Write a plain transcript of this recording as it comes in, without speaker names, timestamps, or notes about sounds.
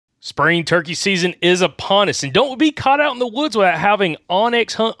Spring turkey season is upon us, and don't be caught out in the woods without having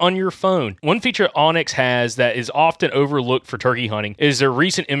onX Hunt on your phone. One feature onX has that is often overlooked for turkey hunting is their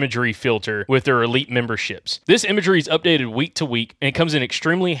recent imagery filter with their elite memberships. This imagery is updated week to week, and it comes in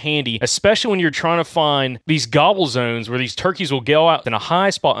extremely handy, especially when you're trying to find these gobble zones where these turkeys will go out in a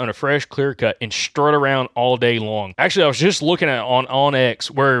high spot on a fresh clear cut and strut around all day long. Actually, I was just looking at on onX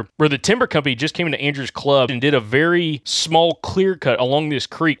where the timber company just came into Andrews Club and did a very small clear cut along this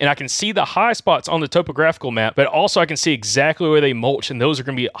creek, and I can see the high spots on the topographical map, but also I can see exactly where they mulch, and those are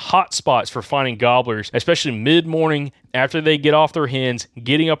going to be hot spots for finding gobblers, especially mid-morning after they get off their hens,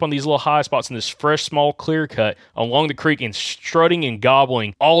 getting up on these little high spots in this fresh, small clear cut along the creek and strutting and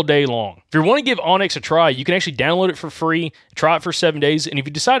gobbling all day long. If you want to give onX a try, you can actually download it for free, try it for 7 days, and if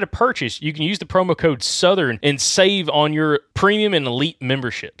you decide to purchase, you can use the promo code SOUTHERN and save on your premium and elite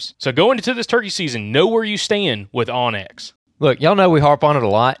memberships. So go into this turkey season, know where you stand with onX. Look, y'all know we harp on it a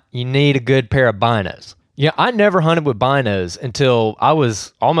lot. You need a good pair of binos. Yeah, I never hunted with binos until I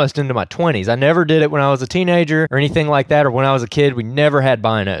was almost into my 20s. I never did it when I was a teenager or anything like that, or when I was a kid. We never had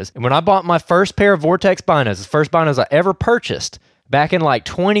binos. And when I bought my first pair of Vortex binos, the first binos I ever purchased back in like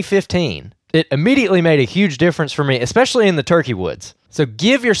 2015, it immediately made a huge difference for me, especially in the turkey woods. So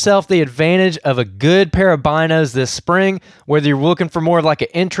give yourself the advantage of a good pair of binos this spring, whether you're looking for more of like an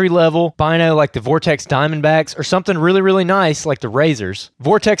entry-level bino like the Vortex Diamondbacks or something really, really nice like the Razors.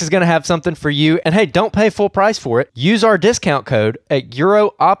 Vortex is going to have something for you. And hey, don't pay full price for it. Use our discount code at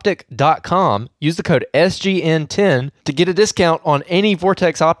eurooptic.com. Use the code SGN10 to get a discount on any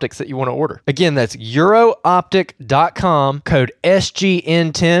Vortex optics that you want to order. Again, that's eurooptic.com, code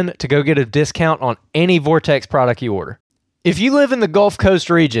SGN10 to go get a discount on any Vortex product you order. If you live in the Gulf Coast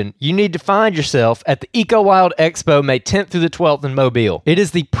region, you need to find yourself at the Eco Wild Expo May 10th through the 12th in Mobile. It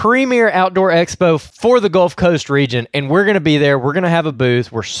is the premier outdoor expo for the Gulf Coast region, and we're going to be there. We're going to have a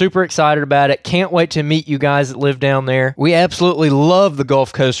booth. We're super excited about it. Can't wait to meet you guys that live down there. We absolutely love the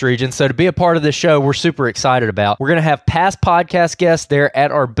Gulf Coast region, so to be a part of this show, we're super excited about. We're going to have past podcast guests there at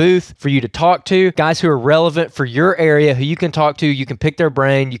our booth for you to talk to, guys who are relevant for your area, who you can talk to. You can pick their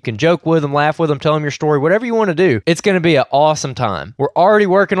brain. You can joke with them, laugh with them, tell them your story, whatever you want to do. It's going to be an awesome time. We're already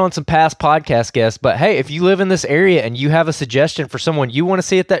working on some past podcast guests, but hey, if you live in this area and you have a suggestion for someone you want to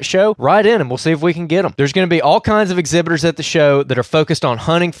see at that show, write in and we'll see if we can get them. There's going to be all kinds of exhibitors at the show that are focused on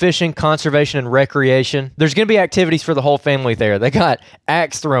hunting, fishing, conservation, and recreation. There's going to be activities for the whole family there. They got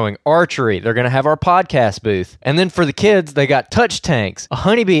axe throwing, archery. They're going to have our podcast booth. And then for the kids, they got touch tanks, a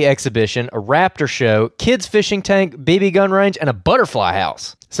honeybee exhibition, a raptor show, kids fishing tank, BB gun range, and a butterfly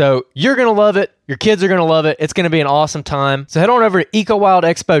house. So you're going to love it. Your kids are going to love it. It's going to be an awesome time. So head on over to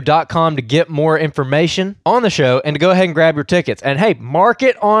ecowildexpo.com to get more information on the show and to go ahead and grab your tickets. And hey, mark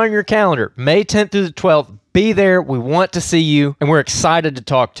it on your calendar. May 10th through the 12th. Be there. We want to see you, and we're excited to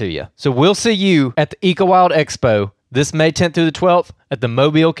talk to you. So we'll see you at the Eco Wild Expo this May 10th through the 12th at the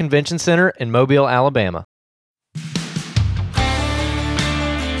Mobile Convention Center in Mobile, Alabama.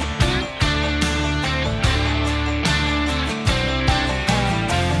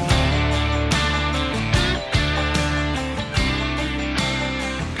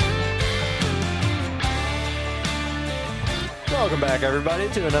 Welcome back, everybody,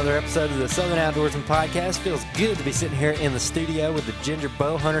 to another episode of the Southern Outdoorsman Podcast. Feels good to be sitting here in the studio with the Ginger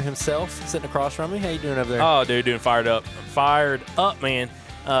Bow Hunter himself sitting across from me. How you doing over there? Oh, dude, doing fired up. Fired up, man.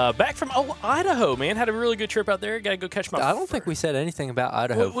 Back from Idaho, man. Had a really good trip out there. Got to go catch my... I don't think we said anything about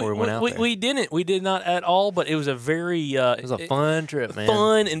Idaho before we went out there. We didn't. We did not at all, but it was a very... it was a fun trip, man.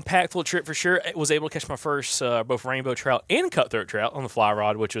 Fun, impactful trip for sure. I was able to catch my first both rainbow trout and cutthroat trout on the fly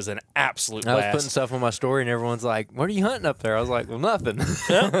rod, which was an absolute blast. I was putting stuff on my story, and everyone's like, what are you hunting up there? I was like, well, nothing.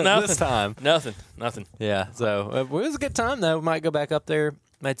 Nothing. This time. Nothing. Yeah, so it was a good time, though. We might go back up there.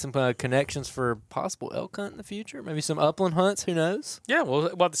 Made some connections for possible elk hunt in the future. Maybe some upland hunts. Who knows? Yeah, we'll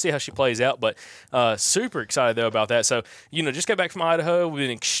have to see how she plays out. But super excited, though, about that. So, just got back from Idaho. We've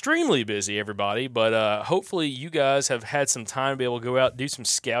been extremely busy, everybody. But hopefully you guys have had some time to be able to go out, do some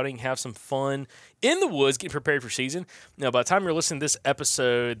scouting, have some fun in the woods, getting prepared for season. Now, by the time you're listening to this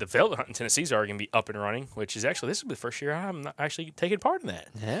episode, the velvet hunt in Tennessee is already going to be up and running, which is actually, this will be the first year I'm not actually taking part in that.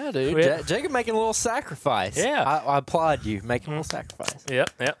 Yeah, dude. Jacob making a little sacrifice. Yeah. I applaud you making a little sacrifice.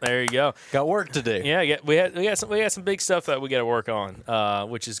 Yep, there you go. Got work to do. Yeah, we had some big stuff that we got to work on,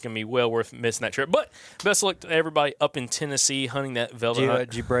 which is going to be well worth missing that trip. But best of luck to everybody up in Tennessee hunting that velvet hunt.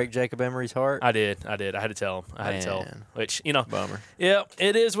 Did you break Jacob Emery's heart? I did. I had to tell him. Which, bummer. Yeah,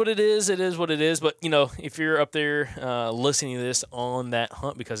 it is what it is. It is what it is. But, if you're up there listening to this on that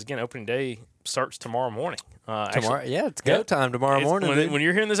hunt, because, again, opening day starts tomorrow morning. Tomorrow, it's go time tomorrow morning. When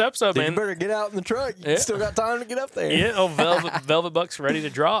you're hearing this episode, man, you better get out in the truck. You still got time to get up there. Yeah, Velvet Buck's ready to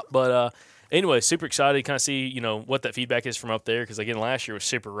drop. But anyway, super excited to kind of see what that feedback is from up there, because again, last year was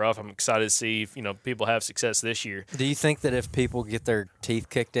super rough. I'm excited to see if people have success this year. Do you think that if people get their teeth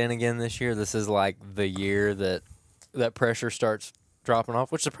kicked in again this year, this is like the year that pressure starts dropping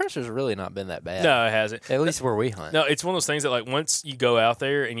off? Which the pressure's really not been that bad. No, it hasn't. At least where we hunt. No, it's one of those things that like once you go out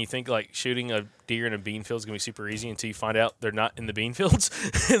there and you think like shooting a deer in a bean field is gonna be super easy until you find out they're not in the bean fields,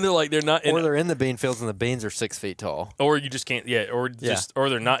 and they're not in. Or they're in the bean fields and the beans are 6 feet tall. Or you just can't. Or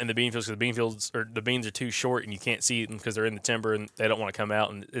they're not in the bean fields because the bean fields or the beans are too short and you can't see them because they're in the timber and they don't want to come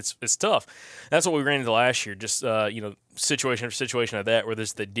out, and it's tough. That's what we ran into last year. Just situation after situation like that, where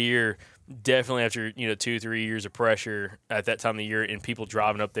there's the deer definitely after 2-3 years of pressure at that time of the year and people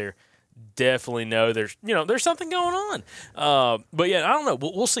driving up there definitely know there's something going on. But yeah, I don't know.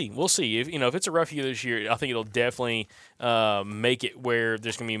 We'll see. We'll see. If it's a rough year this year, I think it'll definitely make it where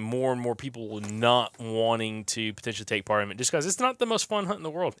there's going to be more and more people not wanting to potentially take part in it, just because it's not the most fun hunt in the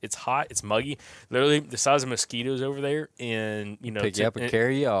world. It's hot. It's muggy. Literally the size of mosquitoes over there, and pick you up and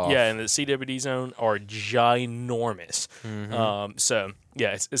carry you off. Yeah, and the CWD zone are ginormous. Mm-hmm. So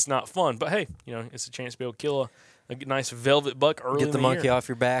yeah, it's not fun. But hey, it's a chance to be able to kill a nice velvet buck early. Get the monkey off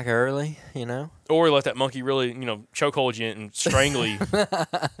your back early, or let that monkey really, chokehold you and strangle you,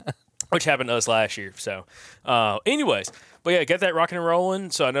 which happened to us last year. So, anyways, but yeah, get that rocking and rolling.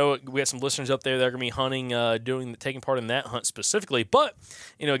 So I know we got some listeners up there that are gonna be hunting, taking part in that hunt specifically. But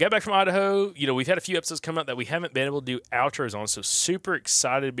got back from Idaho. We've had a few episodes come out that we haven't been able to do outros on. So super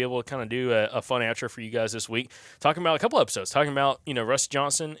excited to be able to kind of do a fun outro for you guys this week. Talking about a couple episodes. Talking about Rusty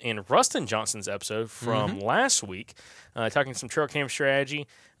Johnson and Rustin Johnson's episode from last week. Talking some trail cam strategy.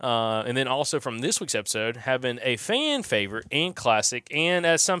 And then also from this week's episode, having a fan favorite and classic, and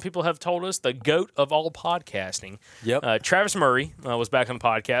as some people have told us, the GOAT of all podcasting. Yep. Travis Murray was back on the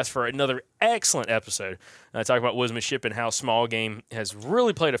podcast for another excellent episode. Talking about woodsmanship and how small game has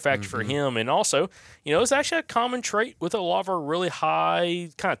really played a factor for him. And also, it's actually a common trait with a lot of our really high,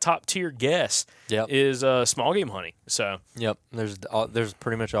 kind of top tier guests is small game hunting. So, yep, there's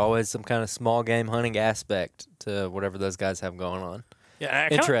pretty much always some kind of small game hunting aspect to whatever those guys have going on. Yeah,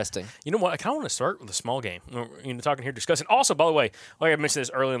 interesting. You know what? I kind of want to start with the small game. Talking here, discussing. Also, by the way, like I mentioned this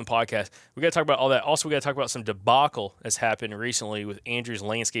early in the podcast, we got to talk about all that. Also, we got to talk about some debacle that's happened recently with Andrew's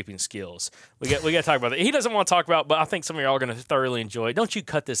landscaping skills. We got to talk about that. He doesn't want to talk about, but I think some of y'all are going to thoroughly enjoy it. Don't you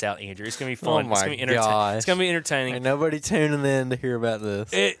cut this out, Andrew? It's going to be fun. Oh my it's going to be gosh. It's going to be entertaining. Ain't nobody tuning in to hear about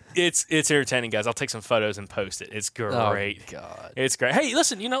this. It's entertaining, guys. I'll take some photos and post it. It's great. Oh God, it's great. Hey,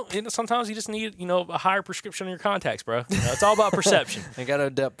 listen, sometimes you just need a higher prescription on your contacts, bro. It's all about perception. I got a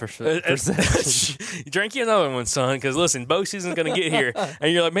depth perception. Drink you another one, son, because listen, bow season's going to get here.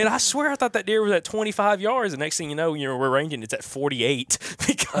 And you're like, man, I swear I thought that deer was at 25 yards. The next thing you know, we're ranging, it's at 48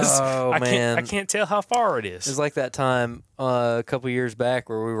 because I can't tell how far it is. It's like that time a couple years back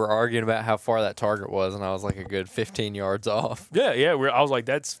where we were arguing about how far that target was, and I was like a good 15 yards off. Yeah. I was like,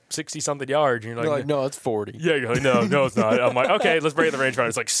 that's 60-something yards. And you're like, no, it's 40. Yeah, you're like, no, it's not. I'm like, okay, let's break the rangefinder.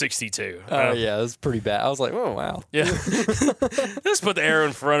 It's like 62. Oh, yeah, it was pretty bad. I was like, oh, wow. Yeah. Just put the arrow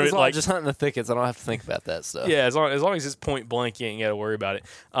in front of it. Like just hunting the thickets. I don't have to think about that stuff. Yeah, as long as it's point blank, you ain't got to worry about it.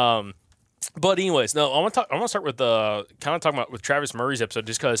 But anyways, no, I want to start with kind of talking about with Travis Murray's episode,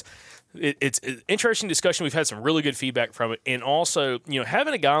 just because it's an interesting discussion. We've had some really good feedback from it, and also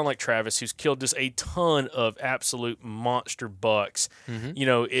having a guy like Travis who's killed just a ton of absolute monster bucks.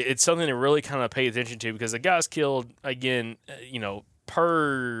 It's something to really kind of pay attention to, because the guy's killed again.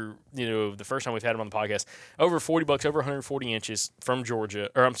 Per the first time we've had him on the podcast, over 40 bucks, over 140 inches from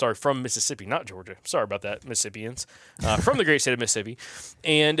from Mississippi, not Georgia. Sorry about that, Mississippians, from the great state of Mississippi,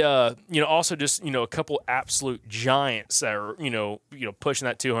 and also just a couple absolute giants that are pushing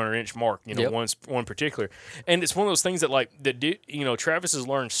that 200-inch mark. One particular, and it's one of those things that Travis has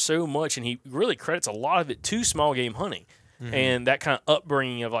learned so much, and he really credits a lot of it to small game hunting, and that kind of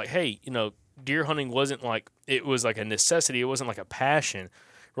upbringing of deer hunting wasn't like it was like a necessity. It wasn't like a passion.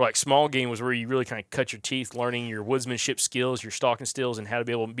 Or like small game was where you really kind of cut your teeth learning your woodsmanship skills, your stalking skills, and how to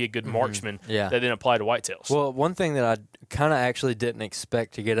be able to be a good marksman that then apply to whitetails. Well, one thing that I kind of actually didn't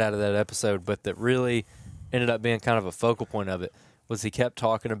expect to get out of that episode, but that really ended up being kind of a focal point of it, was he kept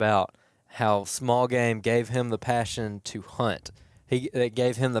talking about how small game gave him the passion to hunt. It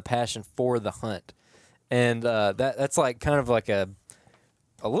gave him the passion for the hunt. And that's like kind of like a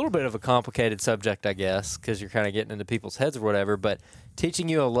little bit of a complicated subject, I guess, because you're kind of getting into people's heads or whatever, but teaching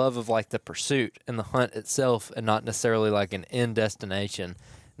you a love of like the pursuit and the hunt itself, and not necessarily like an end destination.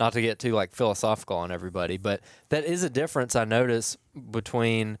 Not to get too like philosophical on everybody, but that is a difference I notice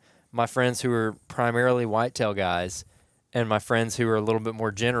between my friends who are primarily whitetail guys and my friends who are a little bit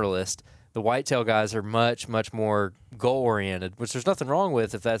more generalist, the whitetail guys are much, much more goal-oriented, which there's nothing wrong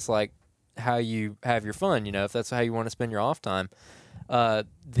with if that's like how you have your fun, if that's how you want to spend your off time.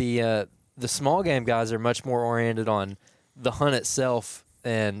 The small game guys are much more oriented on the hunt itself,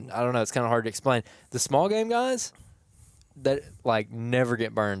 and I don't know, it's kind of hard to explain. The small game guys that like never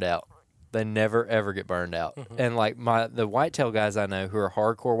get burned out. They never ever get burned out. Mm-hmm. And like the whitetail guys I know who are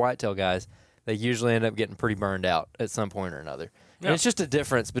hardcore whitetail guys, they usually end up getting pretty burned out at some point or another. Yeah. And it's just a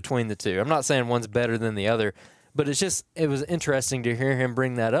difference between the two. I'm not saying one's better than the other, but it was interesting to hear him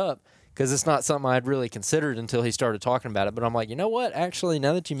bring that up because it's not something I'd really considered until he started talking about it. But I'm like, you know what? Actually,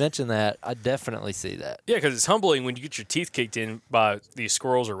 now that you mention that, I definitely see that. Yeah, because it's humbling when you get your teeth kicked in by these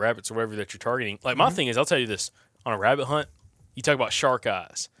squirrels or rabbits or whatever that you're targeting. Like, my thing is, I'll tell you this, on a rabbit hunt, you talk about shark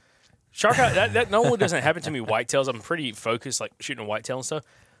eyes. Shark eye, that no one doesn't happen to me whitetails. I'm pretty focused, like shooting a whitetail and stuff.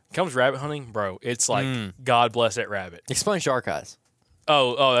 Comes rabbit hunting, bro, it's like, God bless that rabbit. Explain shark eyes.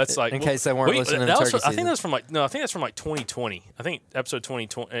 Oh, that's like... In case they weren't listening to Turkey Season. I think that's from I think that's from like 2020. I think episode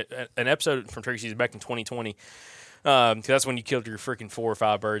 2020, an episode from Turkey Season back in 2020. Because that's when you killed your freaking 4 or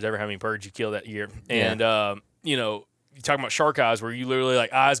 5 birds, ever how many birds you killed that year. And, you talking about shark eyes where you literally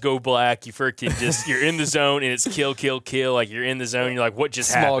like eyes go black, you freaking just, you're in the zone and it's kill, kill, kill. Like you're in the zone. You're like, what just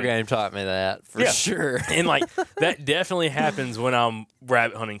happened? Small game taught me that for sure. And like that definitely happens when I'm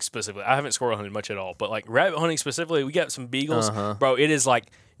rabbit hunting specifically. I haven't squirrel hunted much at all, but like rabbit hunting specifically, we got some beagles, bro. It is like,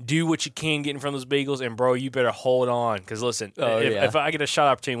 do what you can get in front of those beagles, and bro, you better hold on because listen, if I get a shot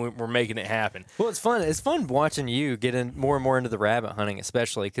opportunity, we're making it happen. Well, it's fun. It's fun watching you get in more and more into the rabbit hunting,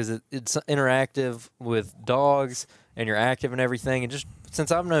 especially because it's interactive with dogs and you're active and everything. And just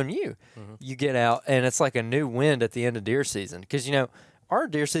since I've known you, you get out and it's like a new wind at the end of deer season because our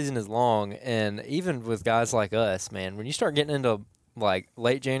deer season is long, and even with guys like us, man, when you start getting into like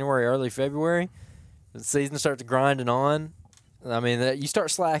late January, early February, the season starts grinding on. I mean, you start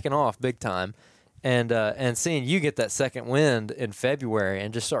slacking off big time, and seeing you get that second wind in February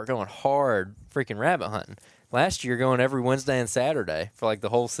and just start going hard freaking rabbit hunting. Last year, going every Wednesday and Saturday for like the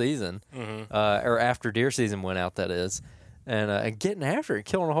whole season, or after deer season went out, that is, and getting after it,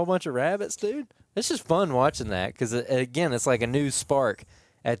 killing a whole bunch of rabbits, dude. It's just fun watching that because again, it's like a new spark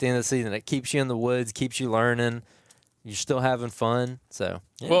at the end of the season. It keeps you in the woods, keeps you learning. You're still having fun, so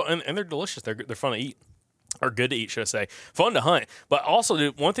yeah. Well, and they're delicious. They're fun to eat. Or good to eat, should I say. Fun to hunt. But also,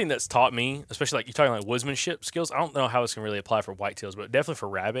 dude, one thing that's taught me, especially like you're talking like woodsmanship skills, I don't know how this can really apply for whitetails, but definitely for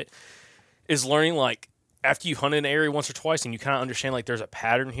rabbit, is learning like after you hunt an area once or twice and you kind of understand like there's a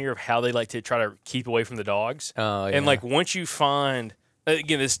pattern here of how they like to try to keep away from the dogs. Oh, yeah. And like once you find,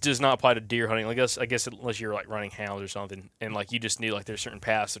 again, this does not apply to deer hunting. Like I guess unless you're like running hounds or something and like you just need like there's certain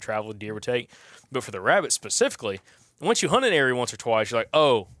paths to travel a deer would take. But for the rabbit specifically, once you hunt an area once or twice, you're like,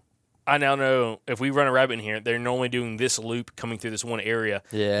 oh, I now know if we run a rabbit in here, they're normally doing this loop coming through this one area.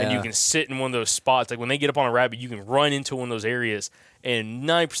 Yeah. And you can sit in one of those spots. Like when they get up on a rabbit, you can run into one of those areas. And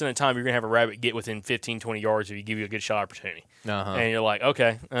 90% of the time, you're going to have a rabbit get within 15, 20 yards if you give you a good shot opportunity. And you're like,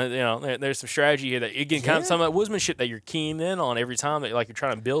 okay, there's some strategy here that, again, kind of some of that woodsmanship that you're keying in on every time that like you're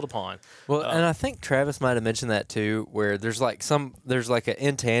trying to build upon. Well, and I think Travis might have mentioned that too, where there's like an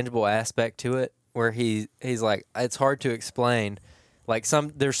intangible aspect to it where he's like, it's hard to explain. Like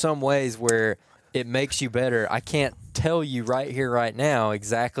there's some ways where it makes you better. I can't tell you right here, right now,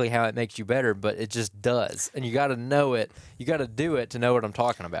 exactly how it makes you better, but it just does. And you got to know it. You got to do it to know what I'm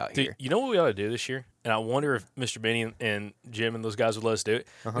talking about here. You know what we ought to do this year? And I wonder if Mr. Benny and Jim and those guys would let us do it.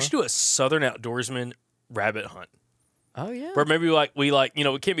 We should do a Southern Outdoorsman rabbit hunt. Oh, yeah. Or maybe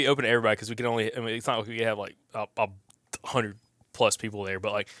it can't be open to everybody because we can only, it's not like we can have like 100 plus people there,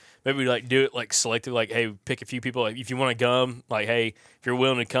 but like maybe we like do it like selective, like hey, pick a few people. Like if you want to come, like hey, if you're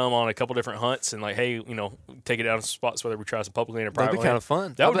willing to come on a couple different hunts, and like hey, take it down to spots whether we try some public land or private. That'd be kind of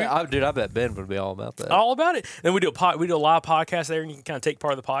fun. I bet Ben would be all about that. All about it. Then we do a live podcast there, and you can kind of take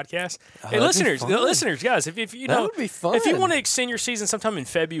part of the podcast. Hey, listeners, guys, if you that would be fun. If you want to extend your season sometime in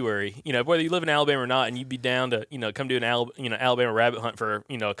February, whether you live in Alabama or not, and you'd be down to come do an Alabama rabbit hunt for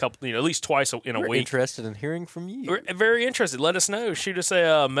a couple, at least twice in a week. We're interested in hearing from you. We're very interested. Let us know. Shoot us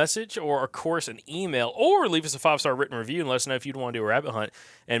a message or, of course, an email, or leave us a 5-star written review and let us know if you'd want to do a rabbit hunt.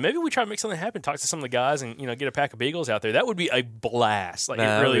 And maybe we try to make something happen. Talk to some of the guys and get a pack of beagles out there. That would be a blast. Like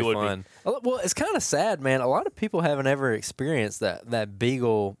it really would be. Well, it's kind of sad, man. A lot of people haven't ever experienced that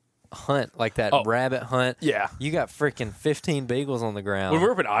beagle hunt, like that rabbit hunt. Yeah. You got freaking 15 beagles on the ground. When we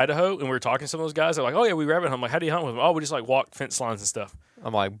were up in Idaho and we were talking to some of those guys, they're like, oh, yeah, we rabbit hunt. I'm like, how do you hunt with them? Oh, we just like walk fence lines and stuff.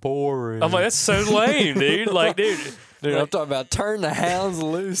 I'm like, boring. I'm like, that's so lame, dude. Like, dude. Dude, I'm talking about turn the hounds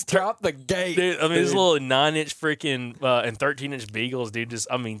loose, drop the gate. Dude, I mean, these little 9-inch freaking and 13-inch beagles, dude, just,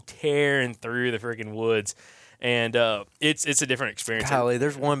 I mean, tearing through the freaking woods. And it's a different experience. Golly,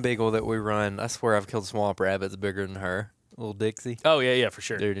 there's one beagle that we run. I swear I've killed swamp rabbits bigger than her. Little Dixie. Oh, yeah, for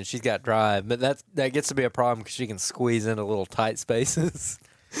sure. Dude, and she's got drive. But that gets to be a problem because she can squeeze into little tight spaces.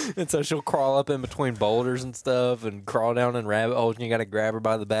 And so she'll crawl up in between boulders and stuff and crawl down in rabbit holes, and you got to grab her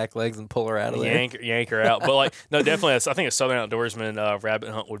by the back legs and pull her out of there. Yank her out. But, like, no, definitely, I think a Southern Outdoorsman rabbit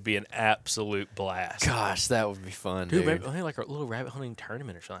hunt would be an absolute blast. Gosh, that would be fun, dude. Maybe like a little rabbit hunting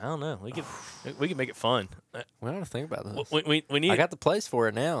tournament or something. I don't know. We could make it fun. We ought to think about this. We need. I got the place for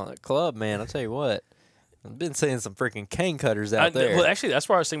it now. That club, man, I'll tell you what. I've been seeing some freaking cane cutters out there. Well, actually, that's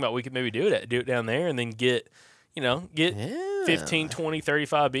where I was thinking about we could maybe do it down there and then get 15, 20,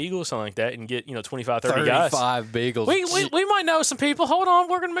 35 beagles, something like that, and get, 25, 30 guys. 35 beagles. We might know some people. Hold on.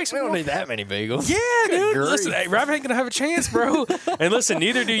 We're going to make some We don't more. need that many beagles. Yeah, Good dude. grief. Listen, hey, rabbit ain't going to have a chance, bro. And listen,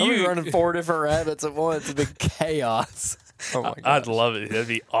 neither do I'll be you. running 4 different rabbits at once. It'd be chaos. Oh, my God. I'd love it. That'd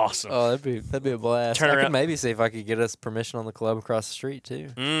be awesome. Oh, that'd be a blast. Turn I around. could maybe see if I could get us permission on the club across the street too.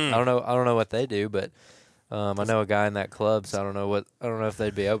 Mm. I don't know what they do, but I know a guy in that club, so I don't know if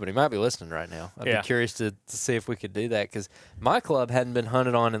they'd be open. He might be listening right now. I'd be curious to see if we could do that because my club hadn't been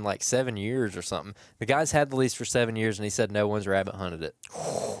hunted on in like 7 years or something. The guy's had the lease for 7 years, and he said no one's rabbit hunted it.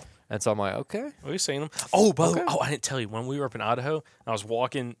 And so I'm like, okay. We've seen them. Oh, I didn't tell you. When we were up in Idaho, I was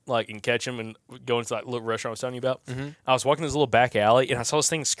walking in Ketchum and going to that little restaurant I was telling you about. Mm-hmm. I was walking this little back alley, and I saw this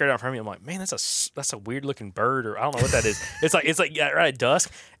thing scared out from me. I'm like, man, that's a weird looking bird, or I don't know what that is. It's like right at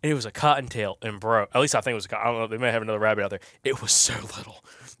dusk, and it was a cottontail. And bro, at least I think it was I don't know. They may have another rabbit out there. It was so little.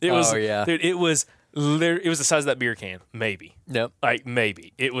 It was, dude. It was the size of that beer can, maybe. Yep. Like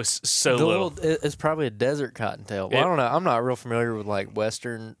maybe it was so little. It's probably a desert cottontail. Well, I don't know. I'm not real familiar with like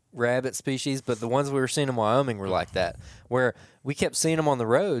Western rabbit species, but the ones we were seeing in Wyoming were like that, where we kept seeing them on the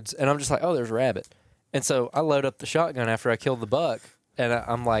roads, and I'm just like, oh, there's a rabbit. And so I load up the shotgun after I killed the buck, and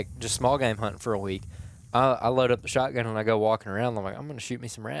I'm like just small game hunting for a week. I load up the shotgun and I go walking around. I'm like, I'm going to shoot me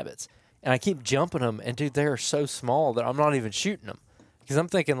some rabbits. And I keep jumping them, and dude, they are so small that I'm not even shooting them because I'm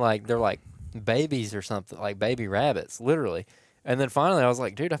thinking like they're like babies or something, like baby rabbits, literally. And then finally I was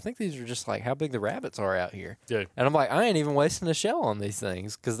like, dude, I think these are just like how big the rabbits are out here. Dude. And I'm like, I ain't even wasting a shell on these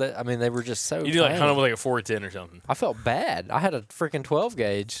things because they were just so You do like tiny. hunt them with like a 410 or something. I felt bad. I had a freaking 12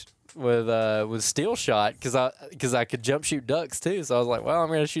 gauge with steel shot because I could jump shoot ducks too. So I was like, well, I'm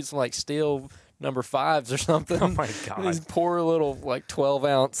gonna shoot some like steel number 5s or something. Oh my God. These poor little like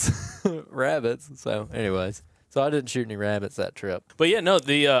 12-ounce rabbits. So anyways, so I didn't shoot any rabbits that trip. But yeah, no,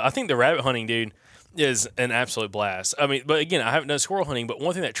 I think the rabbit hunting, dude, is an absolute blast. I mean, but again, I haven't done squirrel hunting, but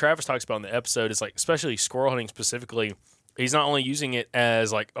one thing that Travis talks about in the episode is like, especially squirrel hunting specifically, he's not only using it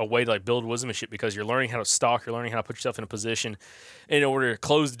as like a way to like build woodsmanship because you're learning how to stalk, you're learning how to put yourself in a position in order to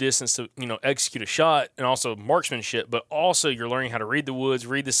close the distance to, execute a shot, and also marksmanship, but also you're learning how to read the woods,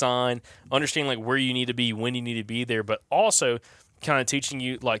 read the sign, understand like where you need to be, when you need to be there, but also kind of teaching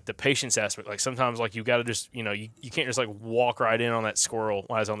you like the patience aspect. Like sometimes like you got to just, you can't just like walk right in on that squirrel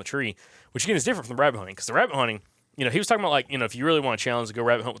while it's on the tree, which again is different from the rabbit hunting because the rabbit hunting, he was talking about like, if you really want to challenge to go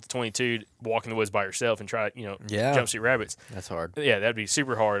rabbit hunt with the 22, walk in the woods by yourself and try, jump shoot rabbits. That's hard. Yeah, that'd be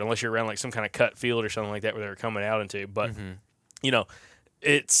super hard unless you're around like some kind of cut field or something like that where they're coming out into. But,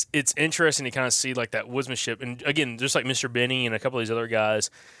 it's interesting to kind of see like that woodsmanship. And again, just like Mr. Benny and a couple of these other guys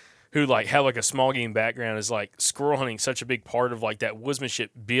who like have like a small game background, is like squirrel hunting such a big part of like that woodsmanship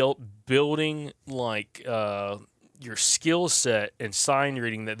building like your skill set and sign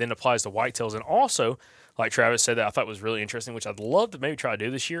reading that then applies to whitetails. And also, like Travis said, that I thought was really interesting, which I'd love to maybe try to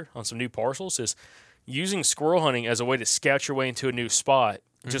do this year on some new parcels, is using squirrel hunting as a way to scout your way into a new spot,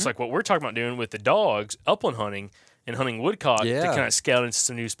 just like what we're talking about doing with the dogs, upland hunting and hunting woodcock, to kind of scout into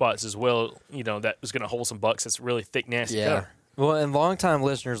some new spots as well, that was going to hold some bucks that's really thick, nasty cover. Well, and longtime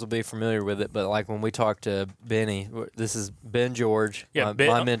listeners will be familiar with it, but like when we talked to Benny, this is Ben George,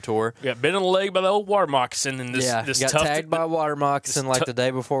 my mentor. Yeah, bit on the leg by the old water moccasin, and this got tagged by a water moccasin like the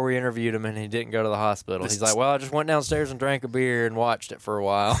day before we interviewed him, and he didn't go to the hospital. He's like, well, I just went downstairs and drank a beer and watched it for a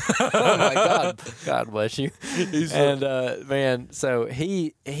while. I'm like, God bless you. And man, so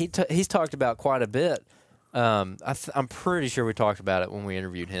he's talked about quite a bit. I'm pretty sure we talked about it when we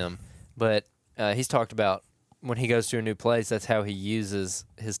interviewed him, but he's talked about when he goes to a new place, that's how he uses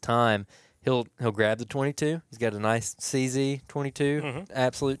his time. He'll grab the 22. He's got a nice CZ 22,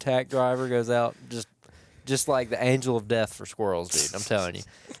 absolute tack driver, goes out just like the angel of death for squirrels, dude. I'm telling you.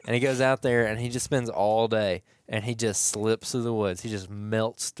 And he goes out there and he just spends all day and he just slips through the woods. He just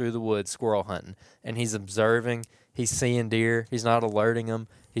melts through the woods squirrel hunting, and he's observing. He's seeing deer. He's not alerting them.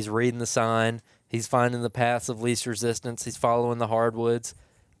 He's reading the sign. He's finding the paths of least resistance. He's following the hardwoods,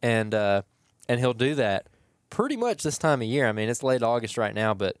 and he'll do that pretty much this time of year. I mean, it's late August right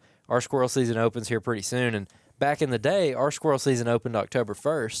now, but our squirrel season opens here pretty soon. And back in the day, our squirrel season opened October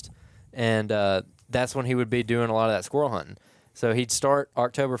 1st, and that's when he would be doing a lot of that squirrel hunting. So he'd start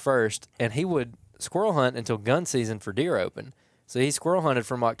October 1st, and he would squirrel hunt until gun season for deer open. So he squirrel hunted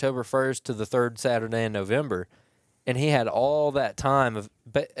from October 1st to the third Saturday in November, and he had all that time of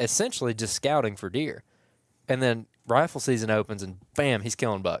essentially just scouting for deer. And then rifle season opens, and bam, he's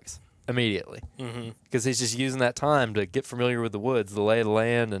killing bucks immediately because he's just using that time to get familiar with the woods, the lay of the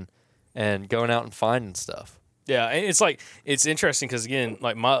land, and going out and finding stuff. Yeah, and it's interesting because, again,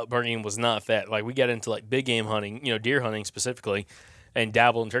 like, my upbringing was not that. Like, we got into, like, big game hunting, deer hunting specifically, and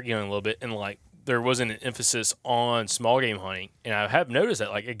dabbled in turkey hunting a little bit, and, like, there wasn't an emphasis on small game hunting. And I have noticed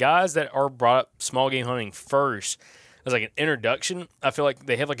that, like, guys that are brought up small game hunting first as, like, an introduction, I feel like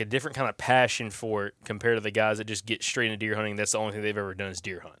they have, like, a different kind of passion for it compared to the guys that just get straight into deer hunting. That's the only thing they've ever done is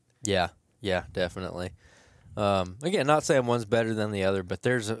deer hunt. Yeah, definitely. Again, not saying one's better than the other, but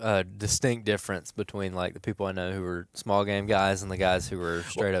there's a distinct difference between, like, the people I know who are small game guys and the guys who are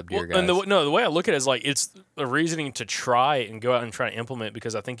straight up deer guys. And the way I look at it is, like, it's a reasoning to try it and go out and try to implement,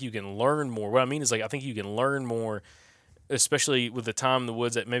 because I think you can learn more. What I mean is, like, I think you can learn more, especially with the time in the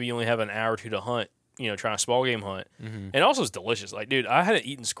woods that maybe you only have an hour or two to hunt, trying to small game hunt. And also it's delicious. Like, dude, I hadn't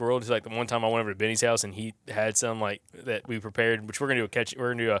eaten squirrel until, like, the one time I went over to Benny's house and he had some, like, that we prepared, which we're going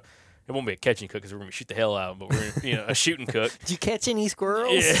to do it won't be a catching cook because we're going to shoot the hell out of them, but we're going to, a shooting cook. Did you catch any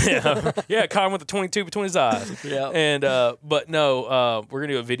squirrels? Yeah, caught him with the 22 between his eyes. Yeah. And, but no, we're going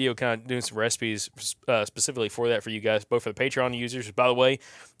to do a video kind of doing some recipes specifically for that for you guys, both for the Patreon users. By the way,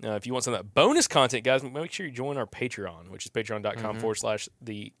 if you want some of that bonus content, guys, make sure you join our Patreon, which is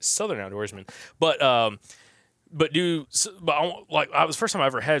patreon.com/the Southern Outdoorsman. But I was first time I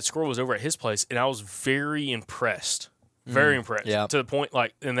ever had squirrel was over at his place, and I was very impressed. Very impressed. Yeah. To the point,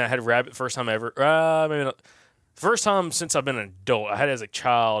 like, and I had a rabbit first time ever. Maybe not. First time since I've been an adult. I had it as a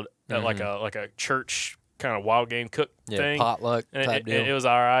child at like a church kind of wild game cook thing. Potluck type deal. It was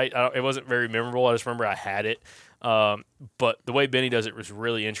all right. It wasn't very memorable. I just remember I had it. But the way Benny does it was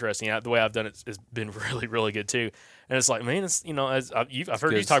really interesting. The way I've done it has been really, really good too. And it's like, man, it's, as I've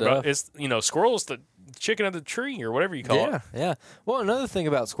heard you talk about, it's, squirrels, the chicken of the tree or whatever you call it. Yeah. Well, another thing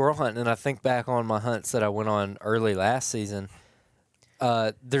about squirrel hunting, and I think back on my hunts that I went on early last season,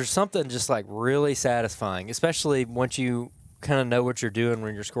 there's something just like really satisfying, especially once you kind of know what you're doing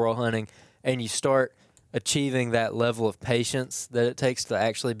when you're squirrel hunting and you start achieving that level of patience that it takes to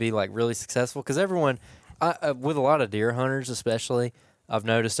actually be like really successful. Because everyone, with a lot of deer hunters especially, I've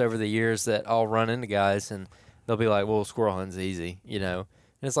noticed over the years that I'll run into guys and they'll be like, well, squirrel hunting's easy, And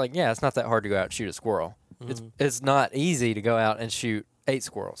it's like, yeah, it's not that hard to go out and shoot a squirrel. It's not easy to go out and shoot 8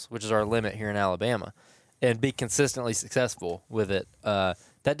 squirrels, which is our limit here in Alabama, and be consistently successful with it.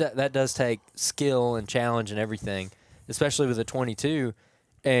 That does take skill and challenge and everything, especially with a 22.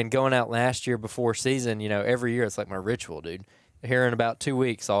 And going out last year before season, every year it's like my ritual, dude. Here in about 2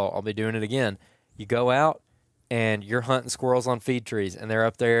 weeks, I'll be doing it again. You go out and you're hunting squirrels on feed trees, and they're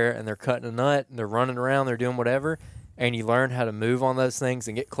up there and they're cutting a nut and they're running around, they're doing whatever, and you learn how to move on those things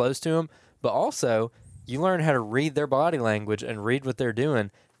and get close to them. But also, you learn how to read their body language and read what they're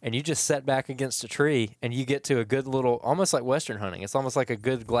doing, and you just set back against a tree and you get to a good little, almost like Western hunting. It's almost like a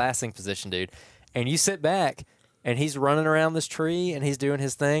good glassing position, dude. And you sit back and he's running around this tree and he's doing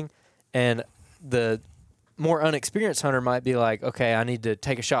his thing, and the more unexperienced hunter might be like, okay, I need to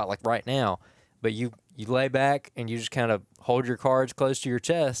take a shot like right now. But you lay back and you just kind of hold your cards close to your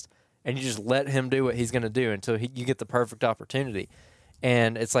chest and you just let him do what he's going to do until you get the perfect opportunity.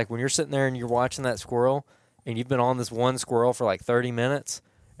 And it's like when you're sitting there and you're watching that squirrel and you've been on this one squirrel for like 30 minutes,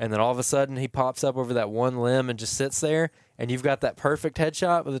 and then all of a sudden he pops up over that one limb and just sits there, and you've got that perfect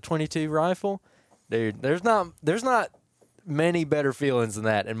headshot with a 22 rifle. Dude, there's not many better feelings than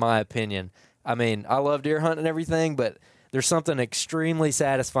that, in my opinion. I mean, I love deer hunting and everything, but there's something extremely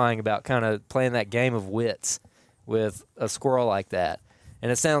satisfying about kind of playing that game of wits with a squirrel like that.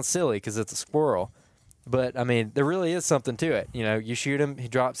 And it sounds silly because it's a squirrel, but I mean, there really is something to it. You shoot him, he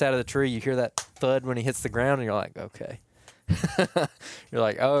drops out of the tree, you hear that thud when he hits the ground, and you're like, okay. You're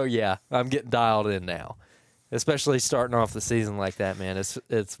like, oh yeah, I'm getting dialed in now. Especially starting off the season like that, man.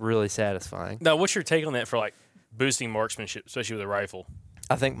 It's really satisfying. Now, what's your take on that for, like, boosting marksmanship, especially with a rifle?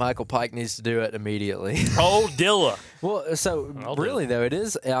 I think Michael Pike needs to do it immediately. Oh, Dilla. Well, so really, though, it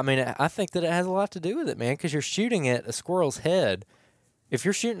is, I mean, I think that it has a lot to do with it, man, because you're shooting at a squirrel's head. If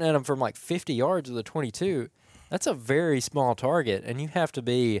you're shooting at him from like 50 yards with a 22, that's a very small target, and you have to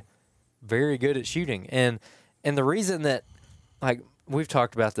be very good at shooting. And the reason that, like, we've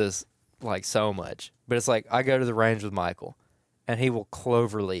talked about this like so much. But it's like I go to the range with Michael, and he will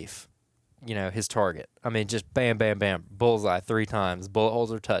cloverleaf, his target. I mean, just bam, bam, bam, bullseye 3 times. Bullet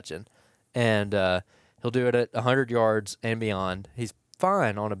holes are touching, and he'll do it at 100 yards and beyond. He's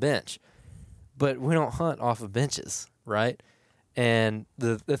fine on a bench, but we don't hunt off of benches, right? And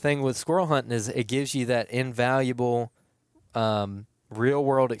the thing with squirrel hunting is it gives you that invaluable real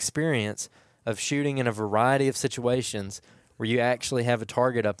world experience of shooting in a variety of situations where you actually have a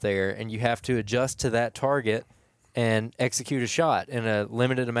target up there and you have to adjust to that target and execute a shot in a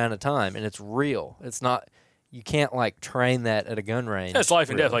limited amount of time. And it's real. It's not, you can't like train that at a gun range. That's life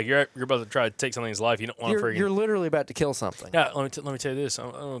and death. Like you're about to try to take something's life. You don't want to You're literally about to kill something. Yeah, let me tell you this.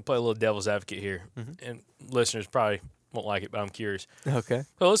 I'm going to play a little devil's advocate here. And listeners probably won't like it, but I'm curious. Okay.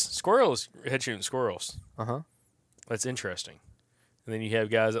 Well, listen, squirrels, head shooting squirrels. Uh-huh. That's interesting. And then you have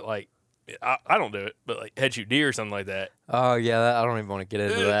guys that like, I don't do it, but like head shoot deer or something like that. Oh, yeah, I don't even want to get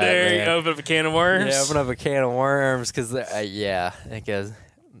into that. There man. you open up a can of worms. Yeah, open up a can of worms because, yeah.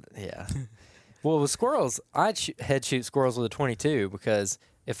 Well, with squirrels, I'd head shoot squirrels with a 22 because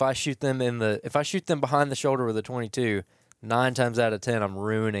if I shoot them behind the shoulder with a 22, 9 times out of 10, I'm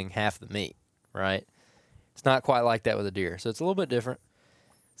ruining half the meat, right? It's not quite like that with a deer, so it's a little bit different.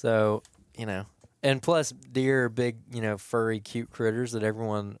 So, and plus deer are big, furry, cute critters that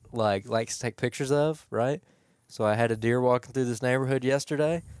everyone likes to take pictures of, right? So I had a deer walking through this neighborhood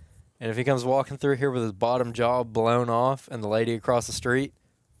yesterday, and if he comes walking through here with his bottom jaw blown off and the lady across the street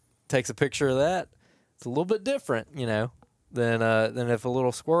takes a picture of that, it's a little bit different, than if a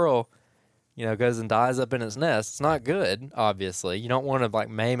little squirrel, goes and dies up in its nest. It's not good, obviously. You don't want to like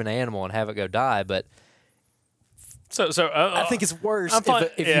maim an animal and have it go die, but So I think it's worse. I'm playing,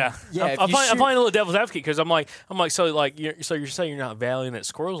 I'm playing a little devil's advocate because I'm like, so you're saying you're not valuing that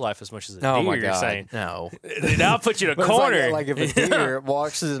squirrel's life as much as a deer. My God, you're saying no. Now I'll put you in a But corner. it's like if a deer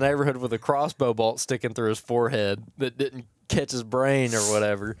walks through the neighborhood with a crossbow bolt sticking through his forehead that didn't catch his brain or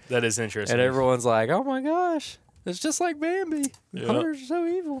whatever, That is interesting. and everyone's like, "Oh my gosh, it's just like Bambi. Yeah. Hunters are so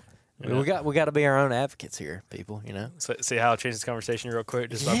evil." I mean, we got to be our own advocates here, people. So, see how I change this conversation real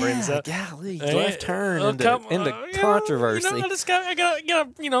quick just by bringing this up. Golly, Hey, left turn into yeah, controversy. I just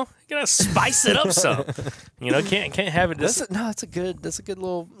gotta spice it up some. Can't have it. Just, That's a good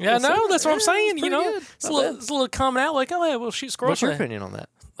little. yeah, little no, segment. that's what I'm Yeah, saying. it's pretty good. It's a little coming out like, oh yeah, we'll shoot squirrels. What's your opinion on that?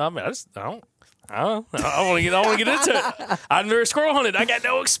 I mean, I want to get into it. I've never squirrel hunted. I got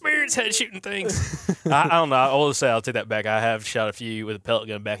no experience head shooting things. I don't know. I will say, I'll take that back. I have shot a few with a pellet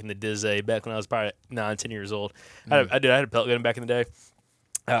gun back in the day, back when I was probably 9, 10 years old. I had a pellet gun back in the day.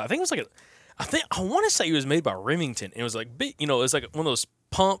 I think it was I want to say it was made by Remington. It was like big, it was like one of those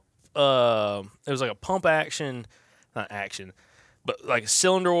pump. It was like a pump action, not action, but like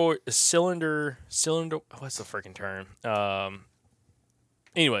cylinder. What's the freaking term?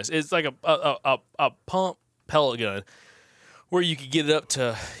 Anyways, it's like a pump pellet gun where you could get it up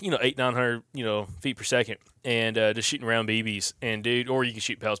to 800-900 feet per second and just shooting around BBs and dude, or you can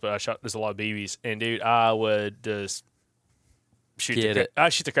shoot pellets, but I shot there's a lot of BBs and dude, I would just I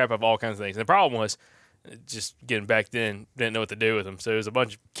shoot the crap out of all kinds of things. And the problem was just getting back then didn't know what to do with them, so it was a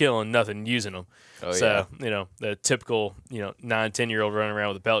bunch of killing, nothing using them. Oh, so the typical 9-10-year-old running around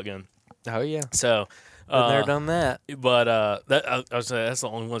with a pellet gun. Oh yeah. So. Been there, done that. But I was saying that's the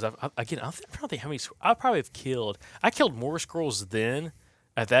only ones I probably how many I probably have killed. I killed more squirrels then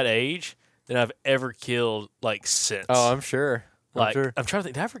at that age than I've ever killed since. Oh, I'm sure. I'm trying to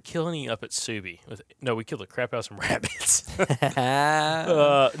think. Did I ever kill any up at Subi? No, we killed the crap out of some rabbits.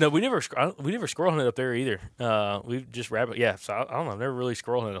 No, we never squirrel hunted up there either. We just rabbit. Yeah, so I don't know. I've never really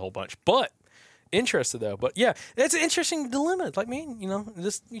squirrel hunted a whole bunch, but. Interested though, but yeah, it's an interesting dilemma. Like me,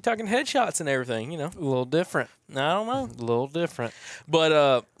 just you talking headshots and everything, a little different. I don't know, A little different.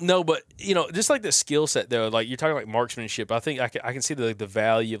 but just like the skill set though, like you're talking like marksmanship. I think I can see the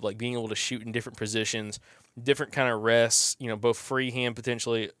value of like being able to shoot in different positions, different kind of rests. Both freehand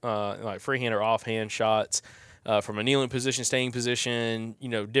potentially, like freehand or offhand shots. From a kneeling position, staying position,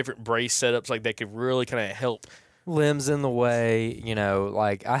 different brace setups like that could really kind of help. Limbs in the way,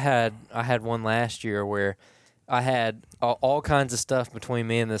 like I had one last year where I had all kinds of stuff between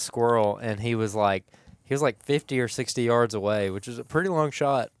me and this squirrel, and he was like 50 or 60 yards away, which is a pretty long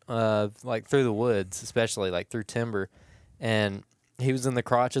shot, like through the woods, especially like through timber, and he was in the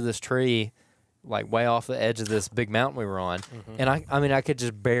crotch of this tree, like way off the edge of this big mountain we were on, and I could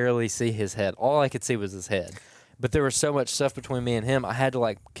just barely see his head. All I could see was his head. But there was so much stuff between me and him, I had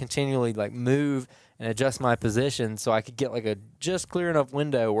to continually move and adjust my position so I could get a just clear enough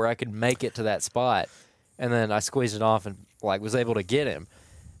window where I could make it to that spot. And then I squeezed it off and was able to get him.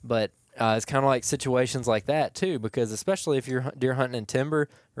 But it's kind of like situations like that too, because especially if you're deer hunting in timber,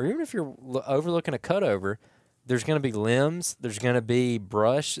 or even if you're overlooking a cutover, there's going to be limbs, there's going to be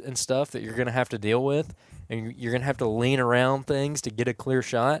brush and stuff that you're going to have to deal with, and you're going to have to lean around things to get a clear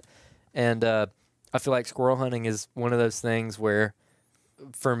shot. And I feel like squirrel hunting is one of those things where,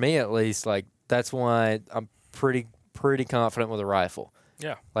 for me at least, like that's why I'm pretty confident with a rifle.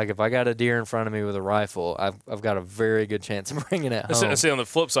 Yeah. Like if I got a deer in front of me with a rifle, I've got a very good chance of bringing it home. I see on the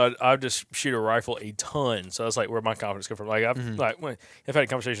flip side, I just shoot a rifle a ton, so that's like where my confidence comes from. Like I've had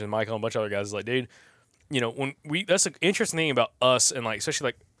conversations with Michael and a bunch of other guys. It's like, dude, when that's the interesting thing about us, and like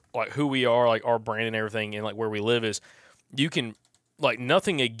especially like who we are, like our brand and everything, and like where we live is, you can like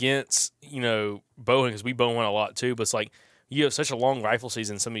nothing against bow hunting, because we bow hunt a lot too, but it's like you have such a long rifle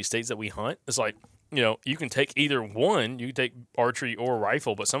season in some of these states that we hunt. It's like, you can take either one. You can take archery or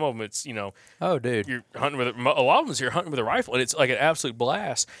rifle, but some of them it's, oh, dude, you're hunting with a lot of them. You're hunting with a rifle, and it's like an absolute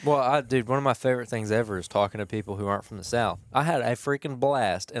blast. Well, dude, one of my favorite things ever is talking to people who aren't from the South. I had a freaking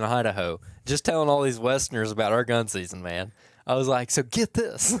blast in Idaho just telling all these Westerners about our gun season, man. I was like, so get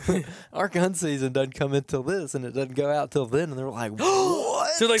this. Our gun season doesn't come until this, and it doesn't go out till then. And they're like, what?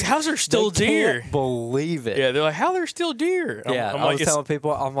 They're like, how's there still deer? Can't believe it. Yeah, they're like, how there's still deer? Yeah, I was telling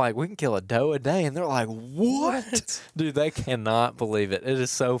people, I'm like, we can kill a doe a day. And they're like, what? Dude, they cannot believe it. It is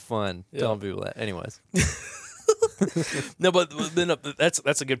so fun telling people that. Anyways. No, but then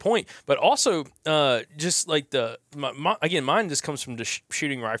that's a good point. But also, just like mine just comes from just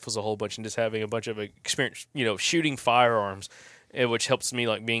shooting rifles a whole bunch and just having a bunch of experience, shooting firearms, which helps me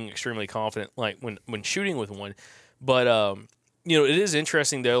like being extremely confident, like when shooting with one. But it is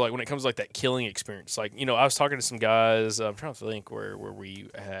interesting though, like when it comes to like that killing experience. Like I was talking to some guys. I'm trying to think where were we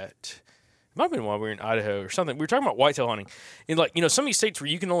at. It might have been while we were in Idaho or something. We were talking about whitetail hunting. And, like, some of these states where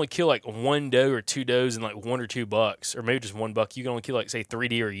you can only kill, like, one doe or two does and, like, 1 or 2 bucks, or maybe just 1 buck. You can only kill, like, say, 3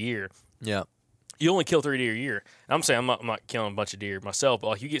 deer a year. Yeah. You only kill 3 deer a year. And I'm saying I'm not killing a bunch of deer myself, but,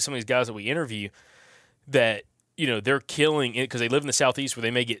 like, you get some of these guys that we interview that, they're killing it because they live in the Southeast where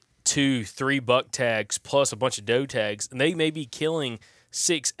they may get 2, 3 buck tags plus a bunch of doe tags, and they may be killing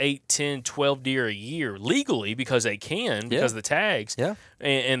 6, 8, 10, 12 deer a year legally because they can, because of the tags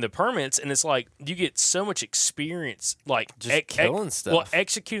and the permits. And it's like you get so much experience, like just killing stuff. Well,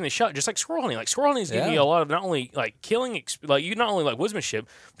 executing the shot, just like squirrel hunting. Like squirrel hunting is giving you a lot of not only like killing, like you not only like woodsmanship,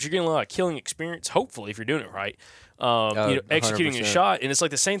 but you're getting a lot of killing experience. Hopefully, if you're doing it right. Executing 100%. A shot. And it's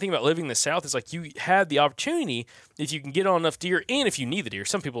like the same thing about living in the South. It's like you have the opportunity if you can get on enough deer, and if you need the deer.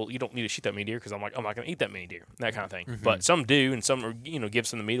 Some people, you don't need to shoot that many deer because I'm not going to eat that many deer, that kind of thing. Mm-hmm. But some do, and some are, give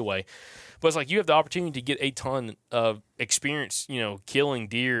some of the meat away. But it's like you have the opportunity to get a ton of experience, killing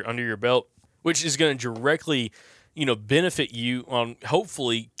deer under your belt, which is going to directly benefit you on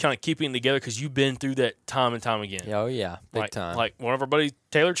hopefully kind of keeping it together because you've been through that time and time again. Oh, yeah. Big time. Like one of our buddies,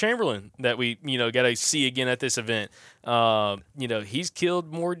 Taylor Chamberlain, that we, got to see again at this event. He's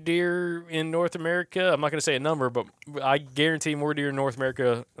killed more deer in North America. I'm not going to say a number, but I guarantee more deer in North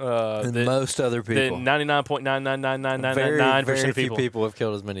America than most other people. Than 99.99999% very of people. Few people have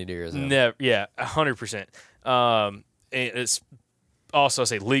killed as many deer as him. Never, yeah, 100%. And it's also, I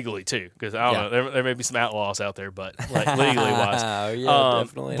say legally too, because I don't know, there may be some outlaws out there, but like legally wise,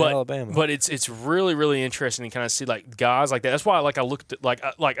 definitely in Alabama. But it's really really interesting to kind of see like guys like that. That's why I looked at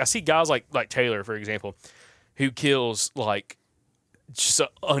I see guys like Taylor, for example, who kills like just an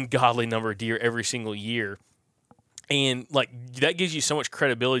ungodly number of deer every single year. And like that gives you so much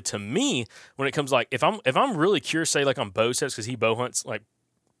credibility to me when it comes like if I'm really curious, say like on bow sets, because he bow hunts like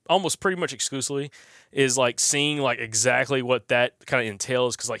almost pretty much exclusively, is like seeing like exactly what that kind of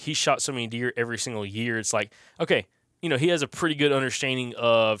entails, because like he shot so many deer every single year. It's like, okay, he has a pretty good understanding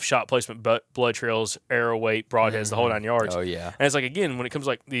of shot placement, blood trails, arrow weight, broadheads, the whole 9 yards. Oh yeah. And it's like, again, when it comes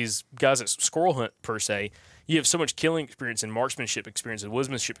like these guys that squirrel hunt per se, you have so much killing experience and marksmanship experience and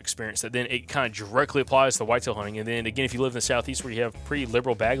woodsmanship experience that then it kind of directly applies to whitetail hunting. And then again, if you live in the Southeast where you have pretty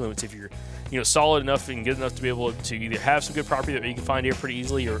liberal bag limits, if you're solid enough and good enough to be able to either have some good property that you can find deer pretty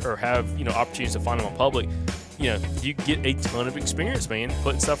easily or have opportunities to find them on public, you get a ton of experience, man,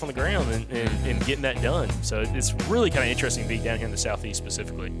 putting stuff on the ground and getting that done. So it's really kind of interesting to be down here in the Southeast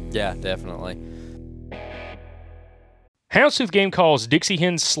specifically. Yeah, definitely. Houndstooth Game Call's Dixie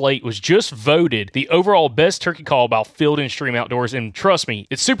Hen Slate was just voted the overall best turkey call by Field and Stream Outdoors, and trust me,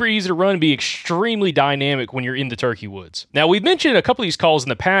 it's super easy to run and be extremely dynamic when you're in the turkey woods. Now, we've mentioned a couple of these calls in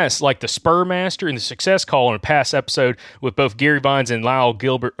the past, like the Spur Master and the Success Call in a past episode with both Gary Vines and Lyle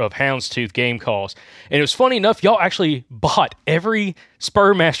Gilbert of Houndstooth Game Calls. And it was funny enough, y'all actually bought every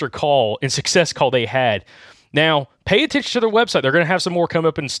Spur Master call and Success Call they had. Now, pay attention to their website. They're going to have some more come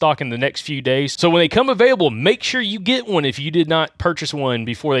up in stock in the next few days. So when they come available, make sure you get one if you did not purchase one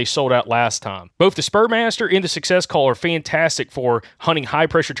before they sold out last time. Both the Spurmaster and the Success Call are fantastic for hunting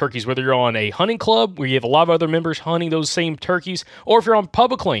high-pressure turkeys, whether you're on a hunting club where you have a lot of other members hunting those same turkeys, or if you're on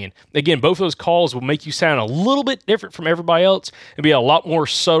public land. Again, both of those calls will make you sound a little bit different from everybody else and be a lot more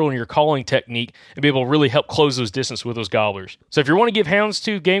subtle in your calling technique and be able to really help close those distance with those gobblers. So if you want to give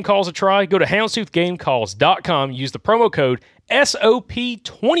Houndstooth Game Calls a try, go to houndstoothgamecalls.com, use the promo code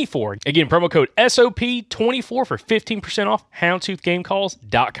SOP24. Again, promo code SOP24 for 15% off,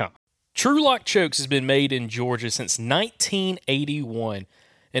 houndstoothgamecalls.com. TruLock Chokes has been made in Georgia since 1981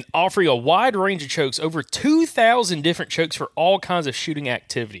 and offering a wide range of chokes, over 2,000 different chokes for all kinds of shooting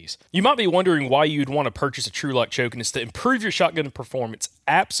activities. You might be wondering why you'd want to purchase a TruLock choke, and it's to improve your shotgun performance,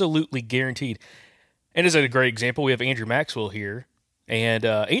 absolutely guaranteed. And as a great example, we have Andrew Maxwell here. And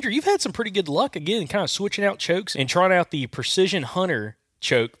Andrew, you've had some pretty good luck, again, kind of switching out chokes and trying out the Precision Hunter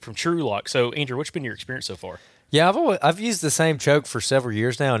choke from TruLock. So, Andrew, what's been your experience so far? Yeah, I've used the same choke for several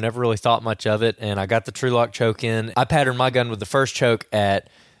years now. I never really thought much of it, and I got the TruLock choke in. I patterned my gun with the first choke at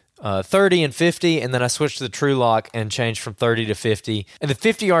 30 and 50, and then I switched to the TruLock and changed from 30 to 50. And the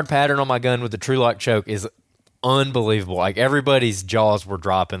 50-yard pattern on my gun with the TruLock choke is unbelievable. Like, everybody's jaws were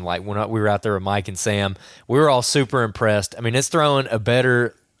dropping. Like, when we were out there with Mike and Sam, we were all super impressed. I mean, it's throwing a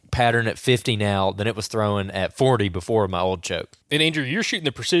better pattern at 50 now than it was throwing at 40 before my old choke. And Andrew, you're shooting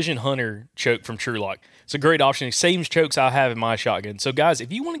the Precision Hunter choke from TruLock. It's a great option. Same chokes I have in my shotgun. So guys,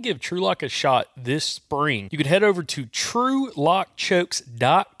 if you want to give TruLock a shot this spring, you can head over to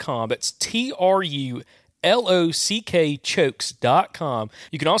TruLockChokes.com. That's TruLock chokes.com.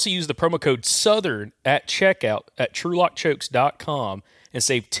 You can also use the promo code SOUTHERN at checkout at TruLockChokes.com and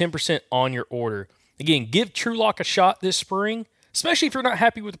save 10% on your order. Again, give TruLock a shot this spring, especially if you're not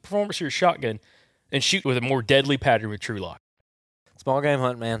happy with the performance of your shotgun, and shoot with a more deadly pattern with TruLock. Small game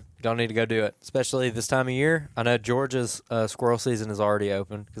hunt, man. You don't need to go do it, especially this time of year. I know Georgia's squirrel season is already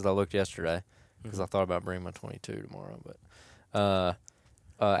open because I looked yesterday because I thought about bringing my 22 tomorrow. But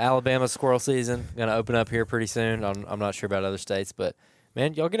Alabama's squirrel season going to open up here pretty soon. I'm not sure about other states, but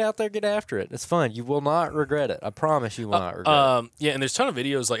man, y'all get out there, get after it. It's fun. You will not regret it. I promise you will not regret it. Yeah, and there's a ton of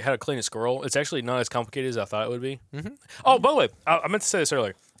videos like how to clean a squirrel. It's actually not as complicated as I thought it would be. Mm-hmm. Oh, by the way, I meant to say this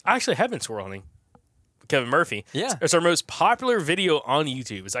earlier. I actually have been squirrel hunting. Kevin Murphy. Yeah. It's our most popular video on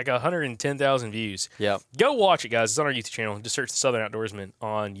YouTube. It's like 110,000 views. Yeah. Go watch it, guys. It's on our YouTube channel. Just search The Southern Outdoorsman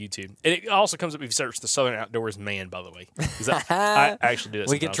on YouTube. And it also comes up if you search The Southern Outdoorsman, by the way. I actually do that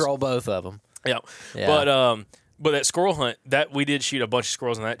We sometimes. can troll both of them. Yeah. But that squirrel hunt, that we did shoot a bunch of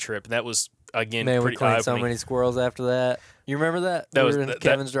squirrels on that trip. And that was, again, Man, pretty we cleaned so eye-opening. many squirrels after that. You remember that? That we was were in that,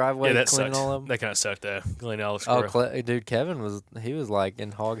 Kevin's driveway yeah, that cleaning sucked. all of them. That kind of sucked, though. Cleaning all the squirrels. Dude, Kevin was like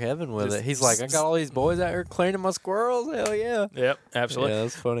in hog heaven with it. He's like, I got all these boys out here cleaning my squirrels. Hell yeah. Yep, absolutely. Yeah,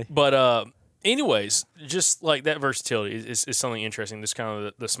 that's funny. But anyways, just like that versatility is something interesting. Just kind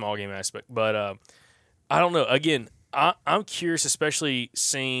of the small game aspect. But I don't know. Again, I'm curious, especially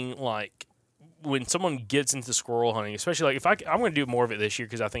seeing like when someone gets into squirrel hunting, especially like I'm going to do more of it this year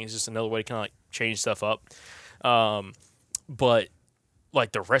because I think it's just another way to kind of like change stuff up. But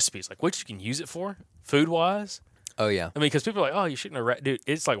like the recipes, like what you can use it for, food wise. Oh yeah. I mean, because people are like, oh, you're shooting a rat, dude.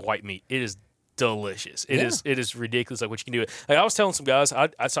 It's like white meat. It is delicious. It is ridiculous. Like what you can do. Like I was telling some guys,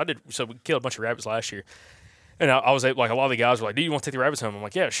 so we killed a bunch of rabbits last year, and I was like, a lot of the guys were like, do you want to take the rabbits home? I'm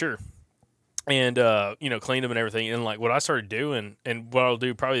like, yeah, sure. And clean them and everything. And like what I started doing, and what I'll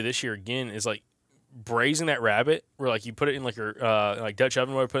do probably this year again is like braising that rabbit, where like you put it in like your like Dutch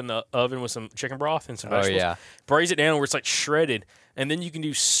oven, where you put it in the oven with some chicken broth and some vegetables. Oh yeah. Braise it down where it's like shredded, and then you can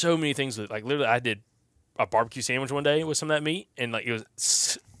do so many things with it. Like literally, I did a barbecue sandwich one day with some of that meat, and like it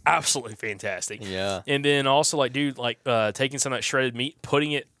was absolutely fantastic. Yeah. And then also like taking some of that shredded meat,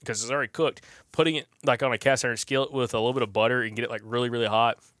 putting it, because it's already cooked, putting it like on a cast iron skillet with a little bit of butter and get it like really really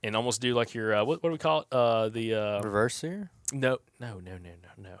hot, and almost do like your what do we call it, the reverse sear? No.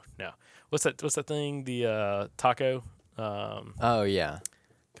 What's that thing? The taco. Oh yeah.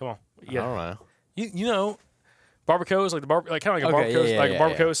 Come on. Yeah. I don't know. You know, barbacoa is like kind of like a barbacoa,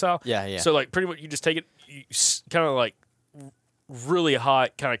 barbacoa style. Yeah, yeah. So like pretty much you just take it, you kind of like really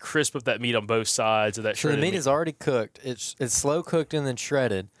hot, kind of crisp up that meat on both sides of that. So the meat is already cooked. It's slow cooked and then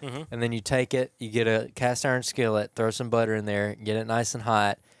shredded, and then you take it. You get a cast iron skillet, throw some butter in there, get it nice and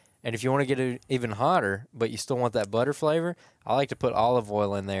hot. And if you want to get it even hotter, but you still want that butter flavor, I like to put olive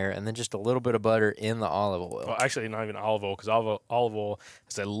oil in there and then just a little bit of butter in the olive oil. Well, actually, not even olive oil, because olive oil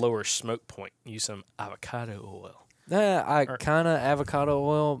has a lower smoke point. Use some avocado oil. Kind of avocado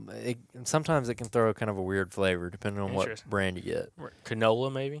oil. Sometimes it can throw kind of a weird flavor depending on what brand you get.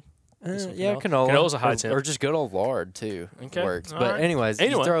 Canola, maybe? Yeah, canola. Canola's a high temp. Or just good old lard, too. Okay, Works. all But right. anyways,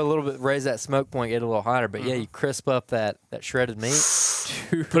 Anyway. you throw a little bit, raise that smoke point, get it a little hotter. But yeah, you crisp up that shredded meat.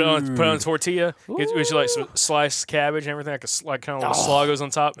 Put it on a tortilla. Get you like some sliced cabbage and everything, like kind of little slaw goes on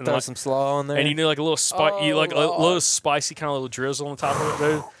top, and Throw like, some slaw on there. and you do like a little you like a little spicy kind of little drizzle on the top of it,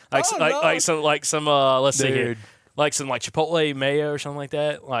 dude. Like some let's see here. Dude. Like some like Chipotle mayo or something like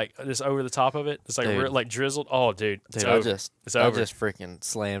that, like just over the top of it. It's like Dude. like drizzled. Oh, dude, it's Dude, over. I just freaking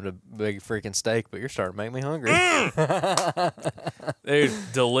slammed a big freaking steak, but you're starting to make me hungry. Dude,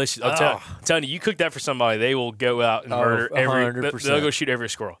 delicious. I'm telling you, you cook that for somebody, they will go out and murder every. 100%. They'll go shoot every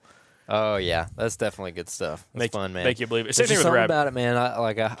squirrel. Oh yeah, that's definitely good stuff. That's fun, man. Make you believe it. There's Same thing just with the something rabbit. about it,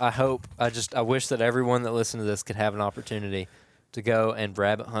 man. I hope. I wish that everyone that listened to this could have an opportunity to go and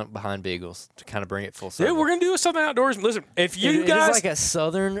rabbit hunt behind beagles to kind of bring it full circle. Dude, we're gonna do something outdoors. Listen, if you it guys is like a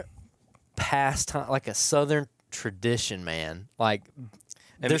southern pastime, like a southern tradition, man. Like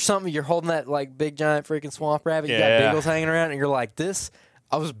there's something you're holding that like big giant freaking swamp rabbit. You Yeah. got beagles hanging around, and you're like, this.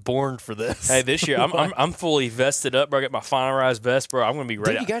 I was born for this. Hey, this year I'm fully vested up, bro. I got my finalized vest, bro. I'm gonna be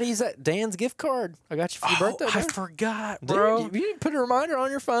ready. Dude, you got to use that Dan's gift card. I got you for your birthday. I man. forgot, Dude, bro. you didn't put a reminder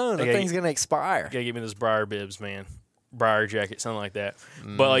on your phone. That Okay. thing's gonna expire. You gotta give me those Briar bibs, man. Briar jacket, something like that.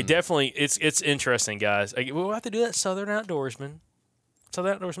 But like, definitely, it's interesting, guys. Like, we'll have to do that Southern Outdoorsman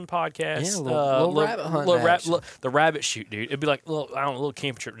podcast. Yeah, little rabbit hunt action. The rabbit shoot, dude. It'd be like a little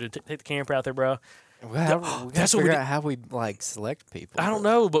camp trip. Take the camper out there, bro. Well, we gotta that's what we figure did. out how we like select people. I don't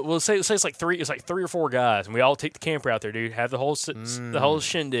know, but we'll say it's like three or four guys, and we all take the camper out there, dude. Have the whole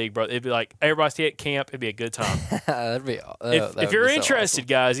shindig, bro. It'd be like everybody at camp. It'd be a good time. That'd be. If you're interested,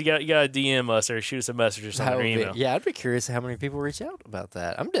 guys, you got to DM us or shoot us a message or something or email. Yeah, I'd be curious how many people reach out about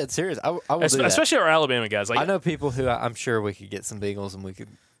that. I'm dead serious. I will do that. Especially our Alabama guys. Like, I know people who I'm sure we could get some beagles and we could.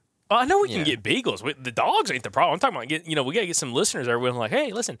 I know we can get beagles. The dogs ain't the problem. I'm talking about we got to get some listeners that are willing, like,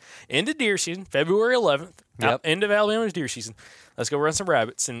 hey, listen, end of deer season, February 11th, Yep. End of Alabama's deer season. Let's go run some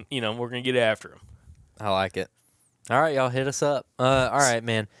rabbits, and we're gonna get after them. I like it. All right, y'all hit us up. All right,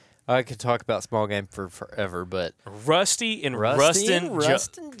 man. I could talk about small game for forever, but Rusty and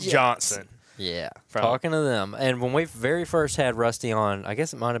Rustin Johnson. Yeah, From- talking to them. And when we very first had Rusty on, I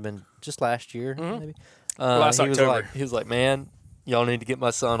guess it might have been just last year, maybe. Last October. He was like, man, y'all need to get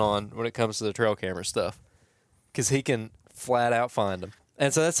my son on when it comes to the trail camera stuff, because he can flat out find them.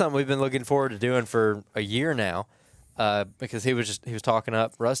 And so that's something we've been looking forward to doing for a year now, because he was talking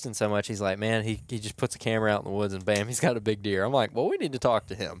up Rustin so much. He's like, man, he just puts a camera out in the woods and bam, he's got a big deer. I'm like, well, we need to talk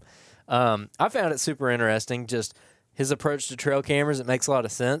to him. I found it super interesting, just his approach to trail cameras. It makes a lot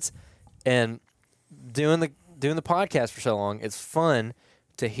of sense. And doing the podcast for so long, it's fun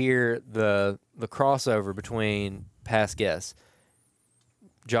to hear the crossover between past guests.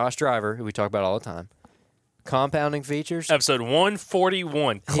 Josh Driver, who we talk about all the time, compounding features. Episode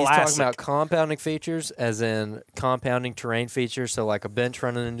 141, He's classic. talking about compounding features, as in compounding terrain features. So like a bench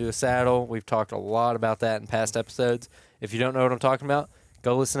running into a saddle. We've talked a lot about that in past episodes. If you don't know what I'm talking about,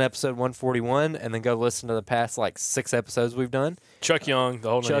 go listen to episode 141 and then go listen to the past like 6 episodes we've done. Chuck Young, the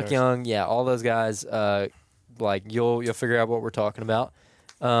whole nine yards. Young, yeah, all those guys. Like you'll figure out what we're talking about.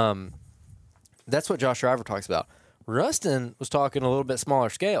 That's what Josh Driver talks about. Rustin was talking a little bit smaller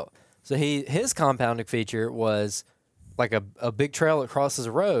scale. So his compounding feature was like a big trail that crosses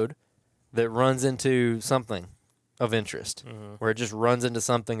a road that runs into something of interest, where it just runs into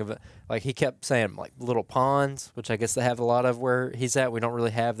something of like he kept saying like little ponds, which I guess they have a lot of where he's at. We don't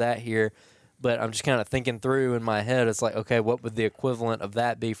really have that here, but I'm just kind of thinking through in my head. It's like, okay, what would the equivalent of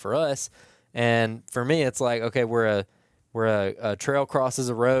that be for us? And for me, it's like, okay, where a trail crosses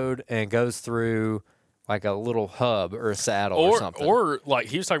a road and goes through like a little hub or a saddle or something. Or like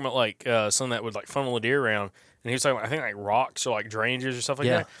he was talking about like something that would like funnel a deer around, and he was talking about I think like rocks or like drainages or stuff like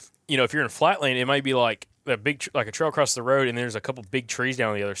that. If you're in flatland, it might be like a big like a trail across the road, and there's a couple big trees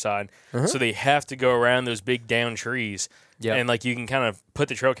down the other side, so they have to go around those big down trees. Yep. And like you can kind of put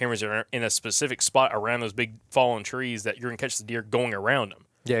the trail cameras in a specific spot around those big fallen trees that you're gonna catch the deer going around them.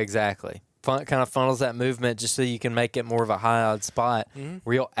 Yeah, exactly. Kind of funnels that movement just so you can make it more of a high-odd spot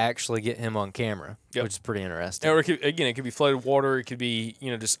where you'll actually get him on camera, which is pretty interesting. Or it could be flooded water. It could be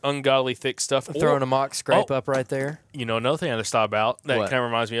just ungodly thick stuff. Throwing a mock scrape up right there. Another thing I just thought about that What? kind of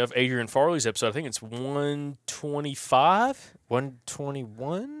reminds me of Adrian Farley's episode. I think it's 125.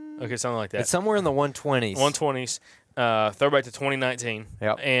 121? Okay, something like that. It's somewhere in the 120s. 120s. Throwback to 2019.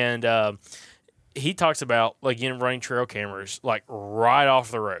 Yep. And he talks about like running trail cameras like right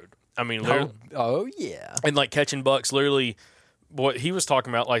off the road. I mean, literally, Oh, yeah. and like catching bucks. Literally, what he was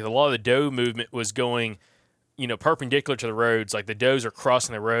talking about, like a lot of the doe movement was going, perpendicular to the roads. Like the does are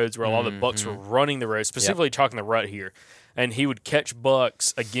crossing the roads where a lot of the bucks were running the roads. Specifically, talking the rut here. and he would catch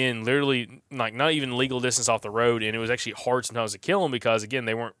bucks again, literally like not even legal distance off the road, and it was actually hard sometimes to kill them because again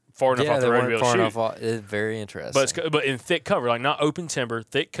they weren't far enough off the road to be able to shoot. It's very interesting. But in thick cover, like not open timber,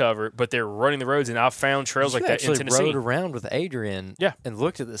 thick cover, but they're running the roads, and I've found trails like that in Tennessee. You rode around with Adrian, yeah, and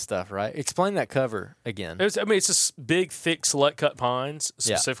looked at this stuff, right? Explain that cover again. It's just big, thick, select cut pines,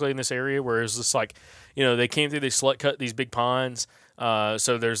 specifically in this area, where it's just like, they came through, they select cut these big pines.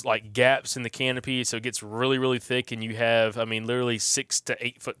 So there's like gaps in the canopy, so it gets really, really thick, and you have, literally 6 to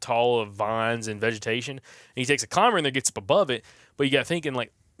 8 foot tall of vines and vegetation. And he takes a climber and there gets up above it, but you got thinking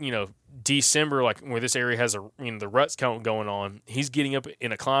like, December, like where this area has the ruts count going on, he's getting up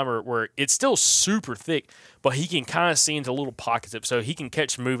in a climber where it's still super thick, but he can kind of see into little pockets of it, so he can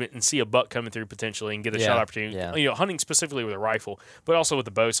catch movement and see a buck coming through potentially and get a shot opportunity. Yeah. Hunting specifically with a rifle, but also with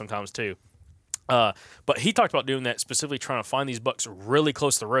the bow sometimes too. But he talked about doing that specifically, trying to find these bucks really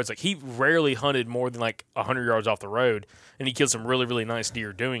close to the roads. Like he rarely hunted more than like 100 yards off the road, and he killed some really, really nice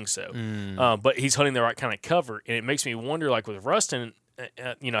deer doing so. But he's hunting the right kind of cover, and it makes me wonder, like with Rustin,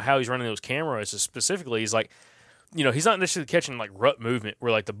 how he's running those cameras specifically. He's like, he's not necessarily catching like rut movement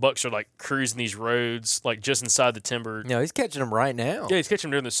where like the bucks are like cruising these roads like just inside the timber. No, he's catching them right now. Yeah, he's catching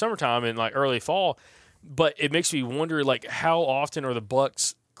them during the summertime and like early fall. But it makes me wonder, like, how often are the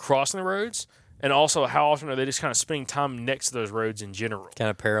bucks crossing the roads? And also, how often are they just kind of spending time next to those roads in general?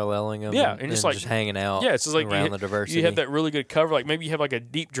 Kind of paralleling them. Yeah, and just hanging out. Yeah, it's just like around the diversity. You have that really good cover. Like maybe you have like a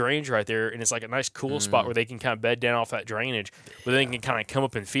deep drainage right there, and it's like a nice cool spot where they can kind of bed down off that drainage, but they can kind of come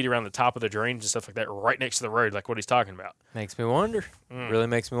up and feed around the top of the drainage and stuff like that, right next to the road, like what he's talking about. Makes me wonder. Really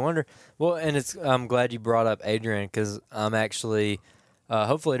makes me wonder. Well, and I'm glad you brought up Adrian, because I'm actually,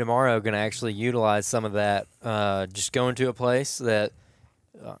 hopefully tomorrow, going to actually utilize some of that. Just going to a place that.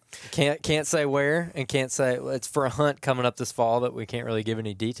 Can't say where, and can't say it's for a hunt coming up this fall that we can't really give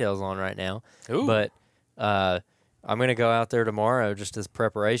any details on right now. Ooh. But I'm going to go out there tomorrow just as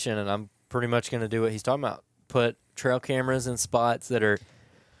preparation, and I'm pretty much going to do what he's talking about. Put trail cameras in spots that are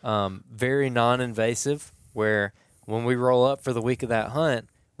very non-invasive, where when we roll up for the week of that hunt,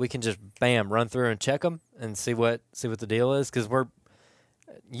 we can just run through and check them and see what the deal is, because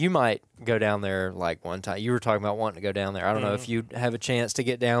you might go down there like one time. You were talking about wanting to go down there. I don't know if you have a chance to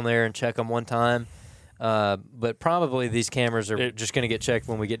get down there and check them one time, but probably these cameras are just going to get checked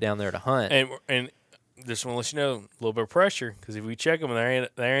when we get down there to hunt. And just want to let you know, a little bit of pressure, because if we check them and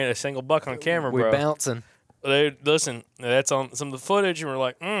there ain't a single buck on camera, we're bro. Bouncing. Listen, that's on some of the footage, and we're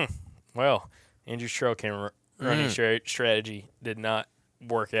like, well, Andrew's trail camera running strategy did not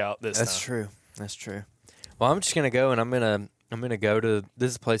work out this time. That's true. Well, I'm just going to go, and I'm going to go to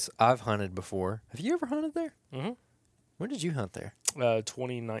this place I've hunted before. Have you ever hunted there? Mm-hmm. When did you hunt there?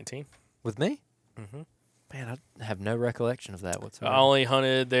 2019. With me? Mm-hmm. Man, I have no recollection of that whatsoever. I only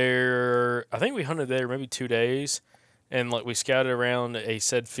hunted there, I think we hunted there maybe 2 days, and like we scouted around a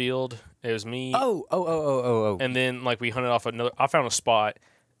said field. It was me. Oh. And then like we hunted off I found a spot.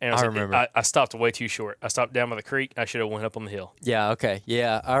 And I remember. I stopped way too short. I stopped down by the creek. I should have went up on the hill. Yeah, okay.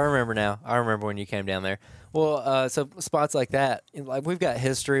 Yeah, I remember now. I remember when you came down there. Well, so spots like that, like we've got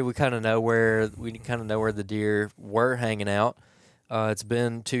history. We kind of know where the deer were hanging out. It's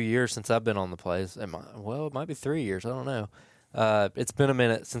been 2 years since I've been on the place. It might be 3 years. I don't know. It's been a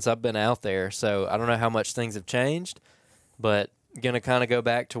minute since I've been out there, so I don't know how much things have changed, but going to kind of go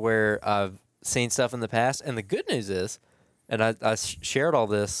back to where I've seen stuff in the past. And the good news is, and I shared all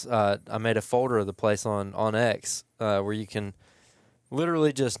this. I made a folder of the place on X where you can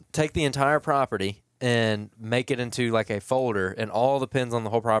literally just take the entire property and make it into like a folder, and all the pins on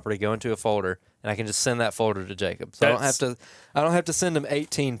the whole property go into a folder, and I can just send that folder to Jacob. So I don't have to send him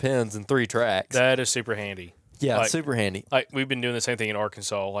 18 pins and 3 tracks. That is super handy. Yeah, like, super handy. Like we've been doing the same thing in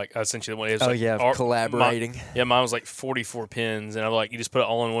Arkansas. Like I sent you the one. Collaborating. Mine was like 44 pins, and I'm like, you just put it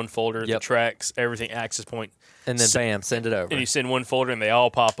all in one folder. The tracks, everything, access point, and then bam, send it over. And you send one folder, and they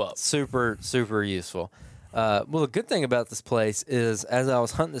all pop up. Super, super useful. Well, the good thing about this place is, as I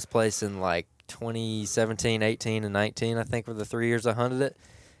was hunting this place in like 2017, 18, and 19, I think were the 3 years I hunted it,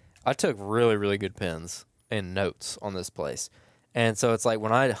 I took really, really good pins and notes on this place. And so it's like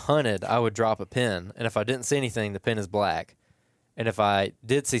when I hunted, I would drop a pin, and if I didn't see anything, the pin is black. And if I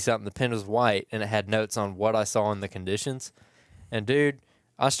did see something, the pin was white, and it had notes on what I saw in the conditions. And dude,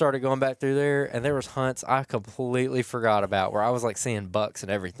 I started going back through there, and there was hunts I completely forgot about where I was like seeing bucks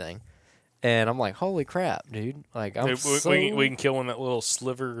and everything. And I'm like, holy crap, dude! Like, we can kill one that little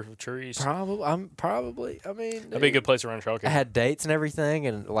sliver of trees. Probably. I mean, that'd be a good place around trail camp. I had dates and everything,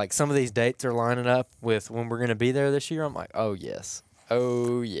 and like some of these dates are lining up with when we're going to be there this year. I'm like, oh yes,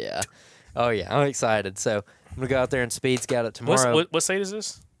 oh yeah, I'm excited. So I'm gonna go out there and speed scout it tomorrow. What state is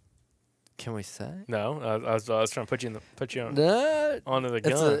this? Can we say? No, I was trying to put you on No, onto the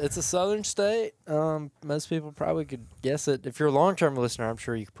gun. it's a southern state. Most people probably could guess it. If you're a long-term listener, I'm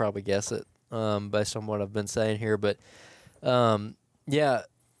sure you could probably guess it based on what I've been saying here. But yeah,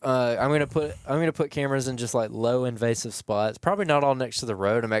 I'm gonna put cameras in just like low invasive spots. Probably not all next to the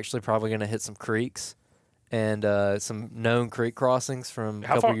road. I'm actually probably gonna hit some creeks and some known creek crossings from a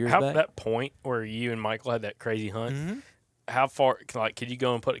couple years back. That point where you and Michael had that crazy hunt. Mm-hmm. How far? Could you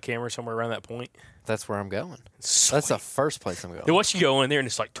go and put a camera somewhere around that point? That's where I'm going. Sweet. That's the first place I'm going. Then once you go in there and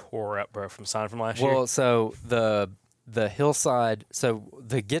it's like tore up, bro, from sign from last year. Well, so the hillside. So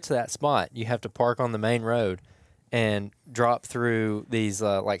to get to that spot, you have to park on the main road and drop through these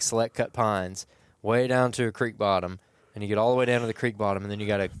like select cut pines way down to a creek bottom, and you get all the way down to the creek bottom, and then you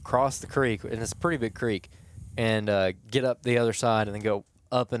got to cross the creek, and it's a pretty big creek, and get up the other side, and then go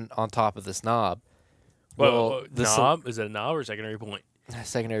up and on top of this knob. Well, knob? Is it a knob or secondary point?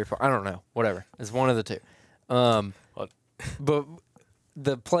 Secondary point. I don't know. Whatever. It's one of the two. But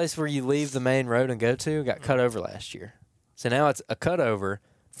the place where you leave the main road and go to got cut over last year. So now it's a cutover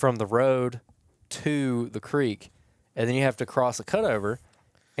from the road to the creek, and then you have to cross a cutover,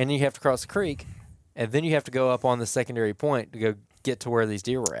 and then you have to cross the creek, and then you have to go up on the secondary point to go get to where these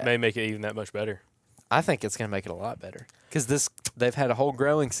deer were at. May make it even that much better. I think it's going to make it a lot better because they've had a whole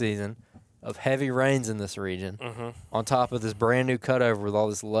growing season of heavy rains in this region on top of this brand new cutover with all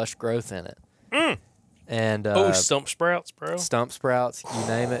this lush growth in it. And stump sprouts, bro. Stump sprouts, you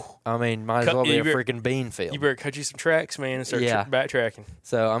name it. I mean, might as well be a freaking bean field. You better cut you some tracks, man, and start backtracking.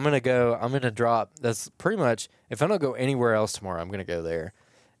 So I'm going to drop. That's pretty much, if I don't go anywhere else tomorrow, I'm going to go there.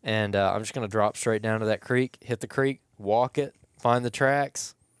 And I'm just going to drop straight down to that creek, hit the creek, walk it, find the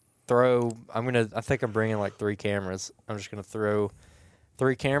tracks, I think I'm bringing like 3 cameras. I'm just going to throw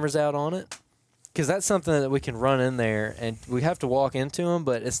 3 cameras out on it. Because that's something that we can run in there, and we have to walk into them,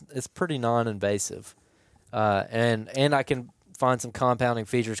 but it's pretty non-invasive. And I can find some compounding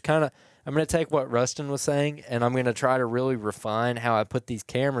features. I'm going to take what Rustin was saying, and I'm going to try to really refine how I put these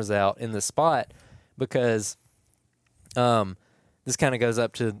cameras out in the spot, because this kind of goes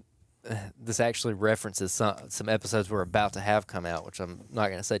up to this actually references some episodes we're about to have come out, which I'm not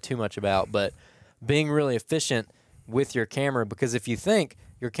going to say too much about, but being really efficient with your camera, because if you think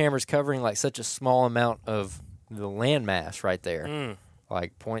your camera's covering like such a small amount of the land mass right there,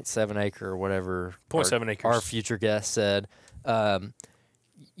 like 0.7 acre or whatever 0.7 acres our future guest said,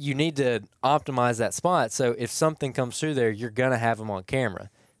 you need to optimize that spot. So if something comes through there, you're going to have them on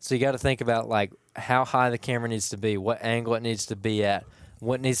camera. So you got to think about like how high the camera needs to be, what angle it needs to be at,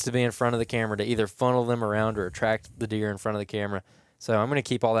 what needs to be in front of the camera to either funnel them around or attract the deer in front of the camera. So I'm going to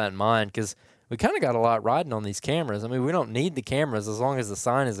keep all that in mind, because we kind of got a lot riding on these cameras. I mean, we don't need the cameras as long as the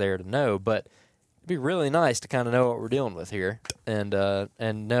sign is there to know, but it'd be really nice to kind of know what we're dealing with here and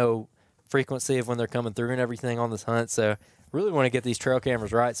know frequency of when they're coming through and everything on this hunt. So really want to get these trail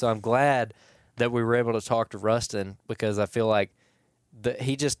cameras right. So I'm glad that we were able to talk to Rustin, because I feel like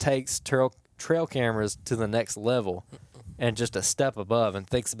he just takes trail cameras to the next level and just a step above, and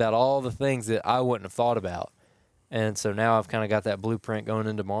thinks about all the things that I wouldn't have thought about. And so now I've kind of got that blueprint going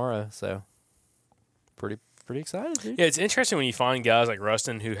in tomorrow. So pretty excited, dude. Yeah, it's interesting when you find guys like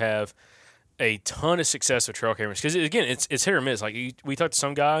Rustin who have a ton of success with trail cameras, because again, it's hit or miss. Like we talked to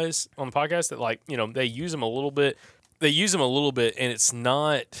some guys on the podcast that, like, you know, they use them a little bit, and it's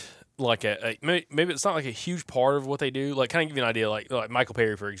not like maybe it's not like a huge part of what they do. Like, kind of give you an idea, like Michael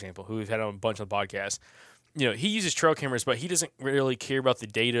Perry, for example, who we've had on a bunch of the podcasts. You know, he uses trail cameras, but he doesn't really care about the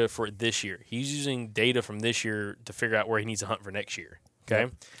data for this year. He's using data from this year to figure out where he needs to hunt for next year.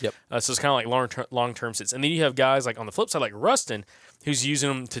 Okay. Yep. So it's kind of like long-term sits. And then you have guys like on the flip side, like Rustin, who's using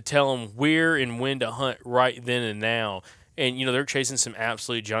them to tell them where and when to hunt right then and now. And, you know, they're chasing some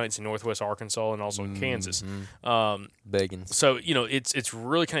absolute giants in northwest Arkansas and also in Kansas. Biggins. So, you know, it's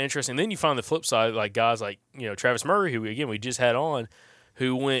really kind of interesting. Then you find the flip side, like guys like, you know, Travis Murray, who, again, we just had on,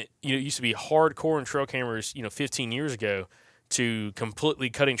 who went, you know, used to be hardcore in trail cameras, you know, 15 years ago, to completely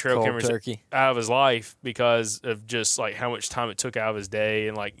cutting trail cameras out of his life because of just like how much time it took out of his day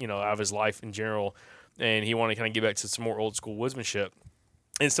and, like, you know, out of his life in general. And he wanted to kind of get back to some more old school woodsmanship,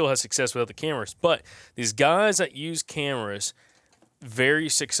 and still has success without the cameras. But these guys that use cameras very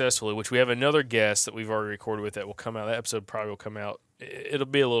successfully, which we have another guest that we've already recorded with that will come out. That episode probably will come out. It'll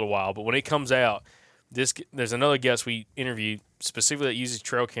be a little while, but when it comes out, there's another guest we interviewed specifically that uses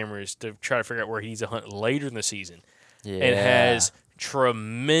trail cameras to try to figure out where he needs to hunt later in the season. Yeah. And has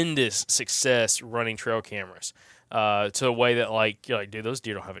tremendous success running trail cameras to a way that, like, you're like, dude, those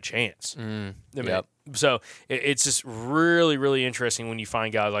deer don't have a chance. Yep. So it's just really, really interesting when you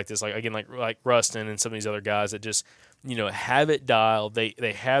find guys like this, like, again, like Rustin and some of these other guys that just have it dialed.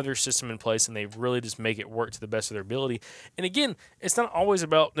 They have their system in place, and they really just make it work to the best of their ability. And again, it's not always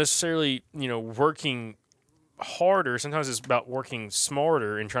about necessarily, working harder. Sometimes it's about working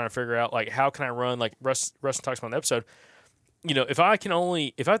smarter and trying to figure out, like, how can I run, like Rustin talks about in the episode. If I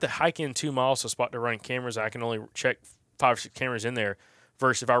have to hike in 2 miles to a spot to run cameras, I can only check 5 or 6 cameras in there,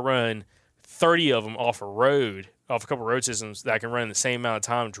 versus if I run 30 of them off a couple road systems that I can run in the same amount of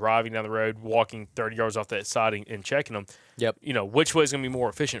time driving down the road, walking 30 yards off that side and checking them. Yep. Which way is going to be more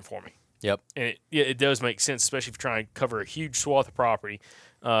efficient for me? Yep. And it does make sense, especially if you're trying to cover a huge swath of property,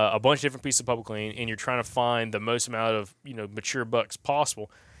 a bunch of different pieces of public land, and you're trying to find the most amount of mature bucks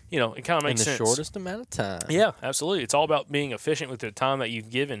possible. It kind of makes sense. In the shortest amount of time. Yeah, absolutely. It's all about being efficient with the time that you've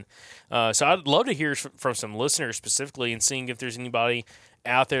given. So I'd love to hear from some listeners specifically, and seeing if there's anybody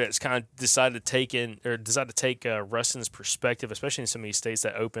out there that's kind of decided to take Rustin's perspective, especially in some of these states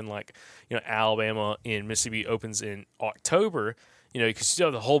that open, like Alabama and Mississippi opens in October. Because you still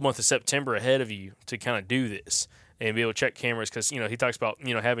have the whole month of September ahead of you to kind of do this and be able to check cameras. Because he talks about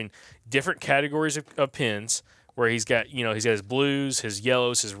having different categories of pins, where he's got his blues, his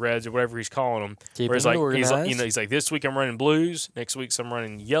yellows, his reds, or whatever he's calling them. He's like, this week I'm running blues, next week I'm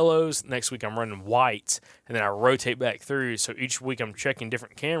running yellows, next week I'm running whites, and then I rotate back through. So each week I'm checking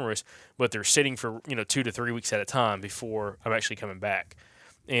different cameras, but they're sitting for 2 to 3 weeks at a time before I'm actually coming back.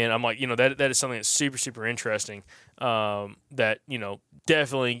 And I'm like, that is something that's super, super interesting. That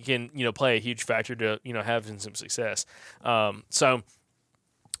definitely can play a huge factor to having some success. So.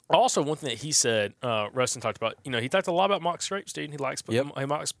 Also, one thing that he said, Rustin talked about, he talked a lot about mock scrapes, dude. He likes putting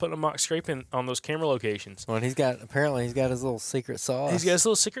a mock scrape in on those camera locations. Well, he's got his little secret sauce. He's got his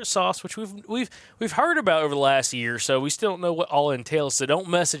little secret sauce, which we've heard about over the last year, so we still don't know what all it entails. So don't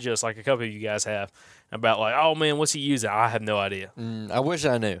message us like a couple of you guys have about, like, oh man, what's he using? I have no idea. I wish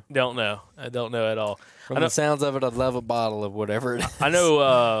I knew. Don't know. I don't know at all. From the sounds of it, I'd love a bottle of whatever it is. I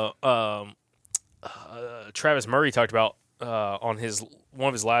know Travis Murray talked about on one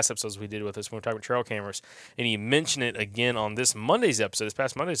of his last episodes we did with us when we were talking about trail cameras, and he mentioned it again on this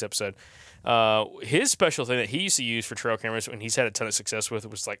past Monday's episode. His special thing that he used to use for trail cameras, and he's had a ton of success with,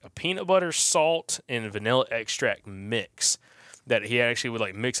 was like a peanut butter, salt, and vanilla extract mix that he actually would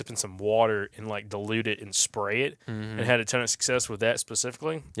like mix up in some water and like dilute it and spray it, and had a ton of success with that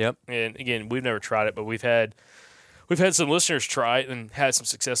specifically. Yep. And again, we've never tried it, but we've had some listeners try it and had some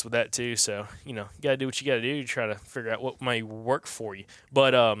success with that too. So, you got to do what you got to do to try to figure out what may work for you.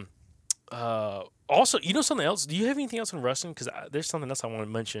 But also, something else? Do you have anything else on Rustin? Because there's something else I want to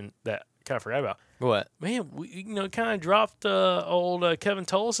mention that I kind of forgot about. What? Man, we kind of dropped old Kevin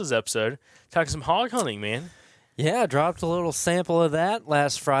Tullis's episode talking some hog hunting, man. Yeah, I dropped a little sample of that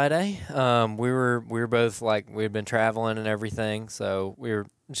last Friday. We were both we had been traveling and everything, so we were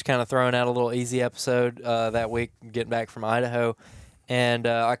just kind of throwing out a little easy episode that week, getting back from Idaho, and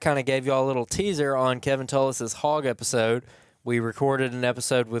I kind of gave you all a little teaser on Kevin Tullis's hog episode. We recorded an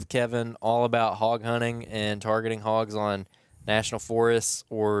episode with Kevin all about hog hunting and targeting hogs on national forests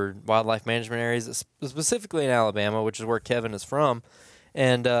or wildlife management areas, specifically in Alabama, which is where Kevin is from.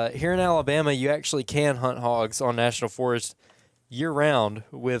 And here in Alabama, you actually can hunt hogs on national forest year-round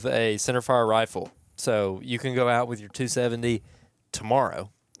with a centerfire rifle. So you can go out with your 270 tomorrow,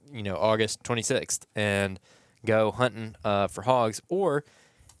 August 26th, and go hunting for hogs. Or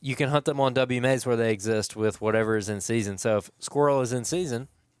you can hunt them on WMAs where they exist with whatever is in season. So if squirrel is in season,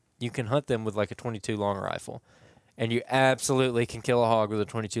 you can hunt them with like a 22 long rifle. And you absolutely can kill a hog with a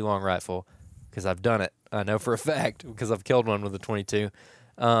 22 long rifle, because I've done it. I know for a fact, because I've killed one with a 22.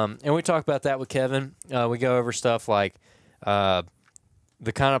 And we talk about that with Kevin. We go over stuff like the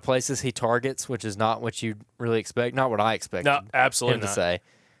kind of places he targets, which is not what you'd really expect. Not what I expected. No, absolutely him to not. say,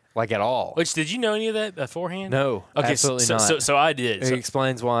 at all. Which, did you know any of that beforehand? No, okay, absolutely not. So I did. He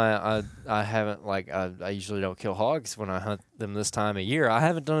explains why I haven't, I usually don't kill hogs when I hunt them this time of year. I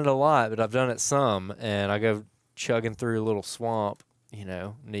haven't done it a lot, but I've done it some, and I go chugging through a little swamp,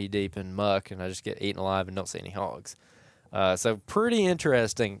 knee deep in muck, and I just get eaten alive and don't see any hogs. So pretty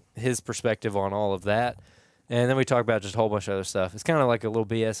interesting, his perspective on all of that. And then we talk about just a whole bunch of other stuff. It's kind of like a little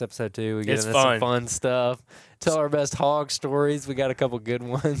BS episode too. We get into some fun stuff. Tell our best hog stories. We got a couple good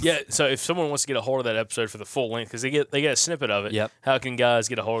ones. Yeah. So if someone wants to get a hold of that episode for the full length, because they get a snippet of it. Yep. How can guys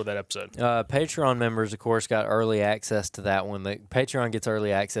get a hold of that episode? Patreon members, of course, got early access to that one. Patreon gets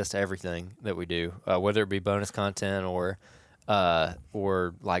early access to everything that we do, whether it be bonus content or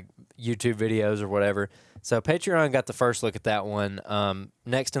like YouTube videos or whatever. So Patreon got the first look at that one.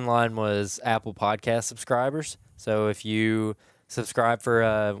 Next in line was Apple Podcast subscribers. So if you subscribe for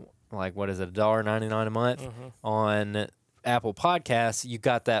 $1.99 a month on Apple Podcasts, you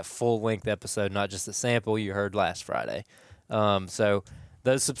got that full-length episode, not just the sample you heard last Friday. So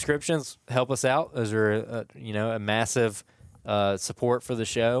those subscriptions help us out. Those are, a massive support for the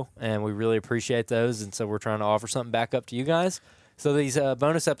show, and we really appreciate those. And so we're trying to offer something back up to you guys. So these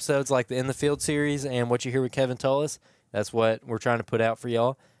bonus episodes like the In the Field series and What You Hear with Kevin Tullis, that's what we're trying to put out for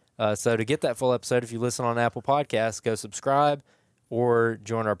y'all. So to get that full episode, if you listen on Apple Podcasts, go subscribe or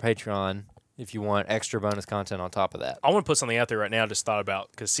join our Patreon if you want extra bonus content on top of that. I want to put something out there right now. Just thought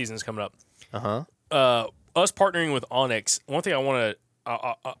about because season's coming up. Us partnering with Onyx. One thing I want to.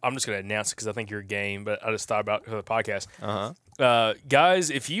 I'm just going to announce it because I think you're a game, but I just thought about it for the podcast. Guys,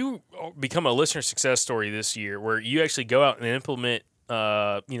 if you become a listener success story this year, where you actually go out and implement,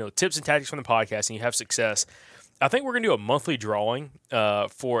 tips and tactics from the podcast, and you have success, I think we're going to do a monthly drawing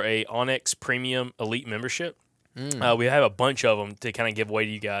for a Onyx Premium Elite membership. We have a bunch of them to kind of give away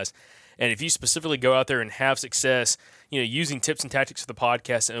to you guys. And if you specifically go out there and have success, using tips and tactics for the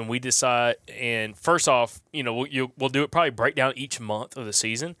podcast, and we decide, and first off, we'll do it, probably break down each month of the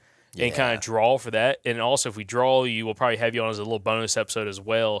season and kind of draw for that. And also, if we draw you, we'll probably have you on as a little bonus episode as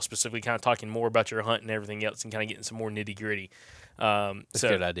well, specifically kind of talking more about your hunt and everything else and kind of getting some more nitty gritty. That's a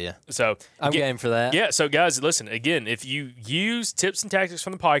good idea. So I'm game for that. Yeah. So guys, listen, again, if you use tips and tactics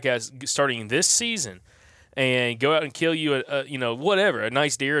from the podcast starting this season, and go out and kill you a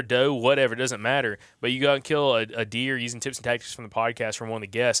nice deer, a doe, whatever, it doesn't matter. But you go out and kill a deer using tips and tactics from the podcast from one of the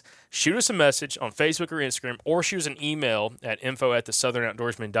guests. Shoot us a message on Facebook or Instagram, or shoot us an email at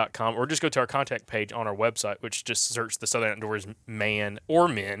info@thesouthernoutdoorsman.com, or just go to our contact page on our website, which just search the Southern Outdoors Man or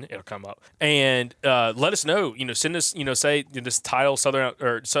Men, it'll come up. And let us know. Send us, say this title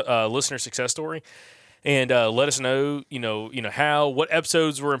listener success story. And let us know, what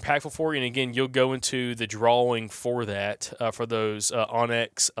episodes were impactful for you. And again, you'll go into the drawing for that, for those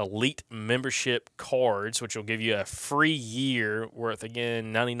Onyx Elite membership cards, which will give you a free year worth,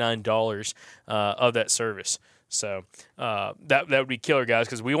 again, $99 of that service. So that would be killer, guys,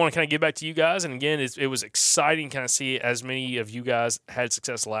 because we want to kind of give back to you guys. And again, it was exciting kind of see as many of you guys had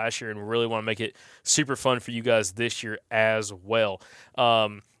success last year, and we really want to make it super fun for you guys this year as well.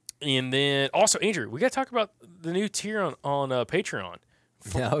 And then also, Andrew, we got to talk about the new tier on Patreon.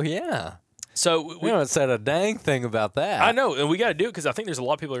 Oh, yeah. So we haven't said a dang thing about that. I know, and we got to do it because I think there's a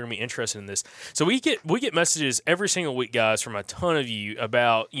lot of people that are going to be interested in this. So we get messages every single week, guys, from a ton of you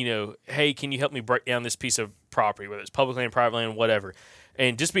about, hey, can you help me break down this piece of property, whether it's public land, private land, whatever.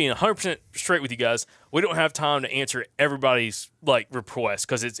 And just being 100% straight with you guys, we don't have time to answer everybody's request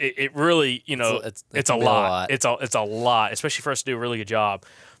because it really, it's a lot. It's a lot, especially for us to do a really good job.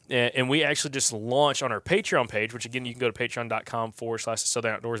 And we actually just launched on our Patreon page, which, again, you can go to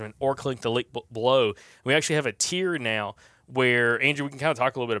patreon.com/Southern Outdoorsman or click the link below. We actually have a tier now where, Andrew, we can kind of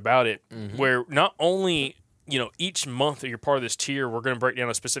talk a little bit about it, where not only, each month that you're part of this tier, we're going to break down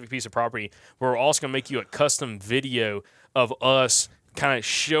a specific piece of property, but we're also going to make you a custom video of us kind of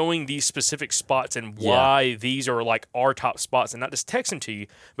showing these specific spots and why these are like our top spots, and not just text them to you,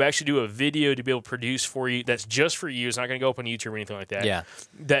 but actually do a video to be able to produce for you that's just for you. It's not going to go up on YouTube or anything like that. Yeah.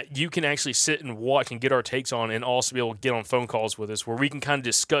 That you can actually sit and watch and get our takes on, and also be able to get on phone calls with us where we can kind of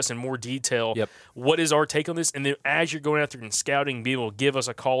discuss in more detail what is our take on this. And then as you're going out there and scouting, be able to give us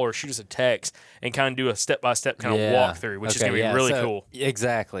a call or shoot us a text and kind of do a step-by-step kind of walkthrough, which is going to be really cool.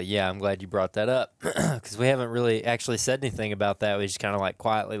 Exactly. Yeah, I'm glad you brought that up because we haven't really actually said anything about that. We just kind of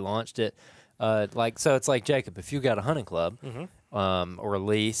quietly launched it. So it's like, Jacob, if you got a hunting club or a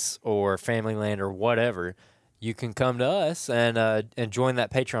lease or family land or whatever, you can come to us and join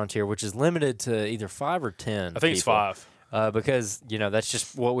that Patreon tier, which is limited to either 5 or 10 I think it's 5. Because that's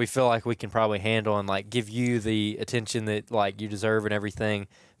just what we feel like we can probably handle and give you the attention that you deserve and everything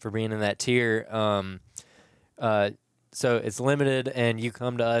for being in that tier. So it's limited, and you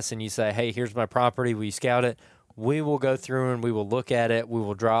come to us and you say, hey, here's my property, will you scout it? We will go through and we will look at it. We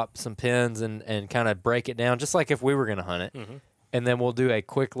will drop some pins and kind of break it down, just like if we were going to hunt it. And then we'll do a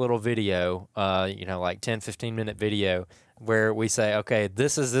quick little video, 10, 15-minute video where we say, okay,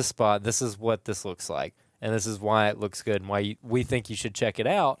 this is this spot. This is what this looks like. And this is why it looks good and why we think you should check it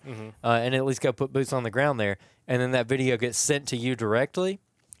out. And at least go put boots on the ground there. And then that video gets sent to you directly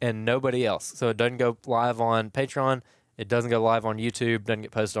and nobody else. So it doesn't go live on Patreon. It doesn't go live on YouTube, doesn't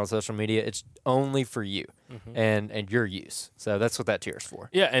get posted on social media. It's only for you and your use. So that's what that tier is for.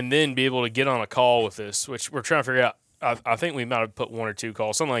 Yeah, and then be able to get on a call with us, which we're trying to figure out. I think we might have put 1 or 2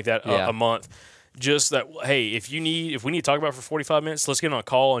 calls, something like that, a month. Just that, hey, if we need to talk about it for 45 minutes, let's get on a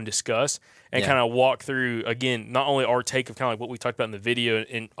call and discuss and kind of walk through, again, not only our take of kind of what we talked about in the video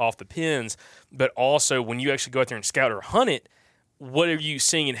and off the pins, but also when you actually go out there and scout or hunt it, what are you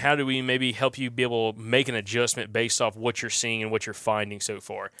seeing, and how do we maybe help you be able to make an adjustment based off what you're seeing and what you're finding so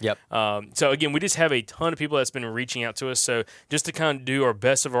far. Yep. So again, we just have a ton of people that's been reaching out to us. So just to kind of do our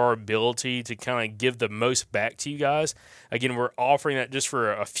best of our ability to kind of give the most back to you guys. Again, we're offering that just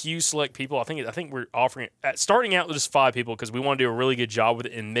for a few select people. I think we're offering it starting out with just 5 people because we want to do a really good job with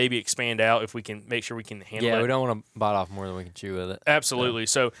it and maybe expand out if we can make sure we can handle it. Yeah, we don't want to bite off more than we can chew with it. Absolutely.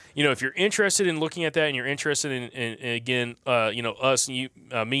 So, if you're interested in looking at that and you're interested in again, us, you,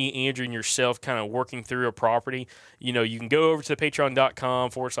 me, Andrew, and yourself kind of working through a property, you can go over to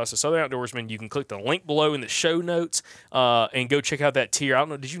patreon.com/the Southern Outdoorsman. You can click the link below in the show notes and go check out that tier. I don't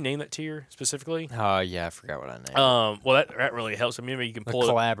know. Did you name that tier specifically? Oh, yeah. I forgot what I named. Well, that really helps. I mean, maybe you can pull it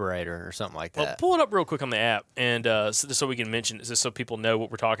up. Collaborator or something like that. Well, pull it up real quick on the app, and so we can mention it, just so people know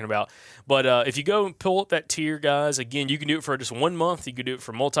what we're talking about. But if you go and pull up that tier, guys, again, you can do it for just 1 month. You can do it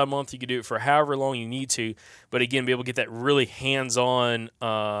for multi-month. You can do it for however long you need to. But again, be able to get that really hands-on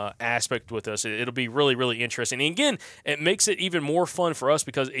aspect with us. It'll be really, really interesting. And again, it makes it even more fun for us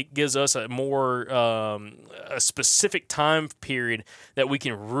because it gives us a more a specific time period that we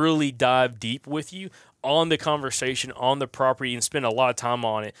can really dive deep with you on the conversation, on the property, and spend a lot of time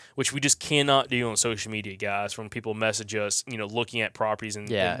on it, which we just cannot do on social media, guys, when people message us, looking at properties and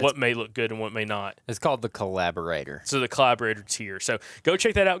what may look good and what may not. It's called the Collaborator. So the Collaborator tier. So go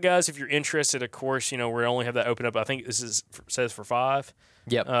check that out, guys, if you're interested. Of course, we only have that open up. I think this says for 5.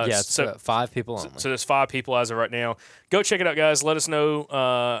 Yep. So 5 people only. So there's 5 people as of right now. Go check it out, guys. Let us know.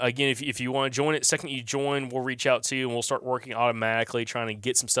 Again, if you want to join it, second you join, we'll reach out to you and we'll start working automatically, trying to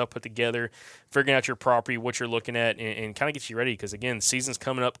get some stuff put together, figuring out your property, what you're looking at, and kind of get you ready. Because again, season's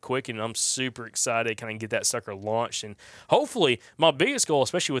coming up quick, and I'm super excited to kind of get that sucker launched. And hopefully, my biggest goal,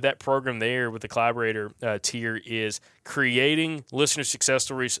 especially with that program there with the Collaborator tier, is creating listener success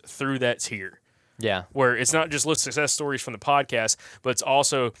stories through that tier. Yeah. Where it's not just list success stories from the podcast, but it's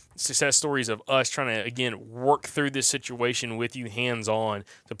also success stories of us trying to, again, work through this situation with you hands-on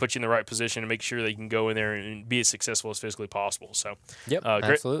to put you in the right position and make sure that you can go in there and be as successful as physically possible. So,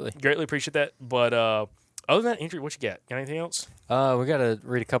 absolutely. Greatly appreciate that. But other than that, Andrew, what you got? Got anything else? We got to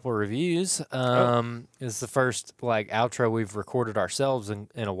read a couple of reviews. It's the first outro we've recorded ourselves in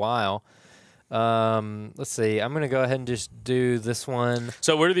a while. Let's see. I'm going to go ahead and just do this one.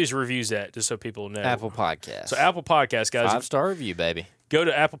 So where are these reviews at, just so people know? Apple Podcasts. So Apple Podcasts, guys. 5-star review, baby. Go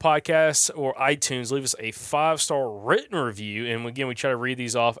to Apple Podcasts or iTunes. Leave us a 5-star written review. And again, we try to read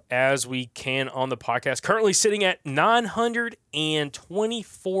these off as we can on the podcast. Currently sitting at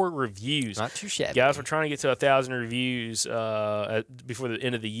 924 reviews. Not too shabby. Guys, we're trying to get to 1,000 reviews before the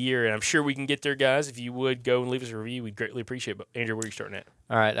end of the year. And I'm sure we can get there, guys. If you would go and leave us a review, we'd greatly appreciate it. But Andrew, where are you starting at?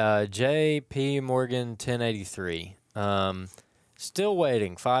 All right. JP Morgan 1083. Still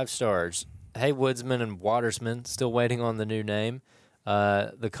waiting. 5 stars. Hey, Woodsman and Watersman. Still waiting on the new name.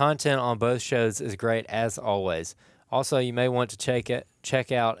 The content on both shows is great as always. Also, you may want to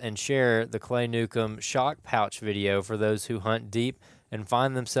check out and share the Clay Newcomb shock pouch video for those who hunt deep and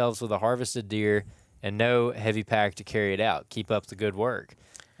find themselves with a harvested deer and no heavy pack to carry it out. Keep up the good work.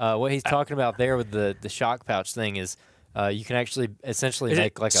 What he's talking about there with the shock pouch thing is you can actually essentially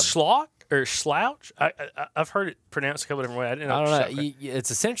make like a schlock or slouch. I've heard it pronounced a couple different ways. I don't know.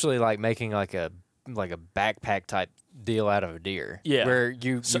 It's essentially like making like a backpack type deal out of a deer. Yeah. Where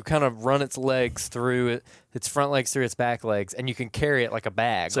you kind of run its legs through its front legs through its back legs, and you can carry it like a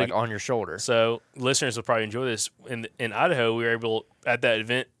bag, on your shoulder. So listeners will probably enjoy this. In Idaho, we were able, at that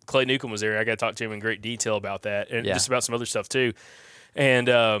event, Clay Newcomb was there. I got to talk to him in great detail about that and just about some other stuff too.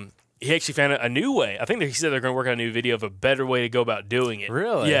 And he actually found a new way. I think he said they're going to work on a new video of a better way to go about doing it.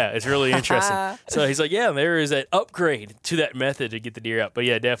 Really? Yeah, it's really interesting. So he's like, there is an upgrade to that method to get the deer out. But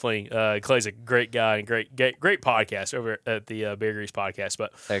yeah, definitely, Clay's a great guy and great podcast over at the Bear Grease podcast.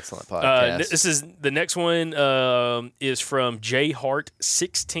 But excellent podcast. This is the next one is from J Hart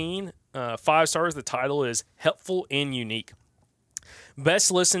 16, 5 stars. The title is Helpful and Unique.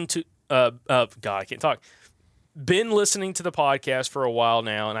 Best listen to God, I can't talk. Been listening to the podcast for a while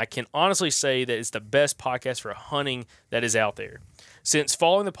now, and I can honestly say that it's the best podcast for hunting that is out there. Since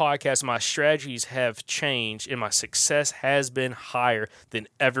following the podcast, my strategies have changed, and my success has been higher than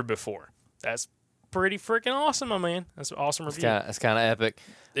ever before. That's pretty freaking awesome, my man. That's an awesome review. It's kind of epic.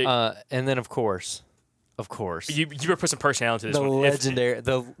 And then, of course, you better put some personality to this the one. Legendary,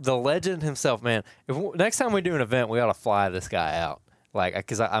 the legend himself, man. Next time we do an event, we ought to fly this guy out,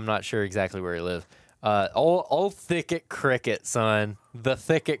 because I'm not sure exactly where he lives. Old Thicket Cricket, son. The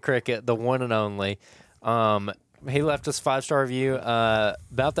Thicket Cricket, the one and only. He left us 5-star review.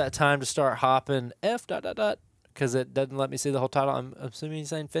 About that time to start hopping because it doesn't let me see the whole title. I'm assuming he's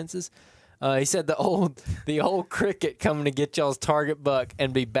saying fences. He said the old cricket coming to get y'all's target buck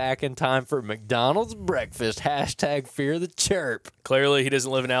and be back in time for McDonald's breakfast. # fear the chirp. Clearly, he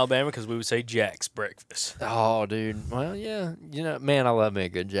doesn't live in Alabama because we would say Jack's breakfast. Oh, dude. Well, yeah. You know, man, I love me a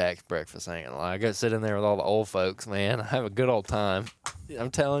good Jack's breakfast. I ain't gonna lie. I go sit in there with all the old folks, man. I have a good old time. I'm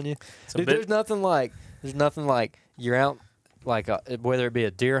telling you. Dude, there's nothing like you're out, like whether it be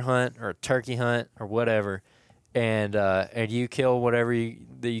a deer hunt or a turkey hunt or whatever, and you kill whatever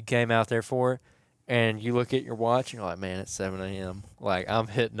that you came out there for, and you look at your watch and you're like, man, it's 7 a.m. Like, I'm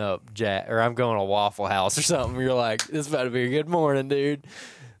hitting up Jack, or I'm going to Waffle House or something. You're like, this is about to be a good morning, dude.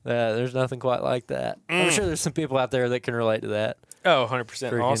 There's nothing quite like that. I'm sure there's some people out there that can relate to that. Oh,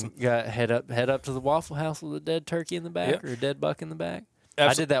 100%. Awesome. Head up to the Waffle House with a dead turkey in the back or a dead buck in the back.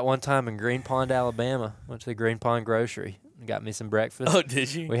 Absolutely. I did that one time in Green Pond, Alabama. Went to the Green Pond grocery and got me some breakfast. Oh,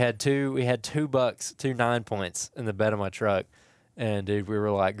 did you? We had two bucks, 2 9-points in the bed of my truck. And dude, we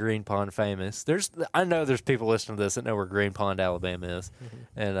were like Green Pond famous. I know there's people listening to this that know where Green Pond, Alabama is.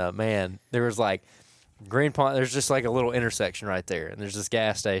 Mm-hmm. And man, there was like Green Pond. There's just like a little intersection right there, and there's this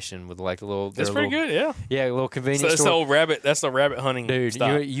gas station with like a little. That's pretty good, yeah. Yeah, a little convenience store. That's the rabbit hunting. Dude,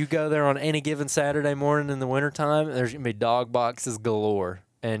 stop. You go there on any given Saturday morning in the wintertime, and there's gonna be dog boxes galore,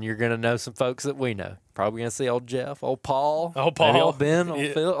 and you're gonna know some folks that we know. Probably gonna see old Jeff, old Paul, maybe old Ben, old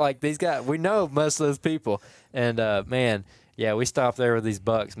Phil. Like these guys, we know most of those people. And man. Yeah, we stopped there with these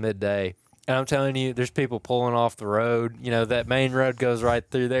bucks midday. And I'm telling you, there's people pulling off the road. You know, that main road goes right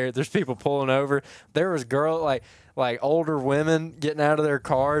through there. There's people pulling over. There was like older women getting out of their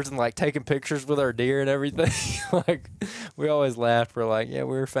cars and like taking pictures with our deer and everything. Like, we always laughed. We're like, yeah,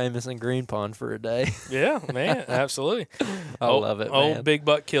 we were famous in Green Pond for a day. Yeah, man, absolutely. I love it, man. Old big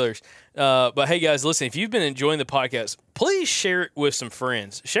buck killers. But hey, guys, listen, if you've been enjoying the podcast, please share it with some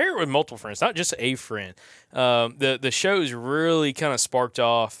friends. Share it with multiple friends, not just a friend. The show's really kind of sparked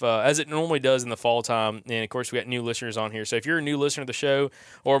off, as it normally does in the fall time. And, of course, we got new listeners on here. So if you're a new listener to the show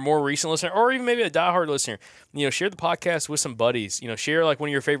or a more recent listener or even maybe a diehard listener, share the podcast with some buddies. Share like one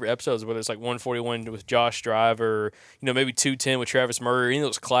of your favorite episodes, whether it's like 141 with Josh Driver, maybe 210 with Travis Murray, any of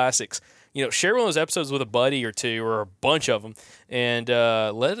those classics. Share one of those episodes with a buddy or two or a bunch of them, and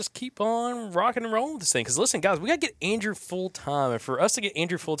let us keep on rocking and rolling with this thing. Because listen, guys, we got to get Andrew full time, and for us to get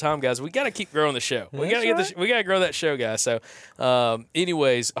Andrew full time, guys, we got to keep growing the show. We got to grow that show, guys. So,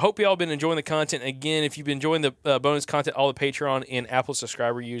 anyways, I hope y'all been enjoying the content. Again, if you've been enjoying the bonus content, all the Patreon and Apple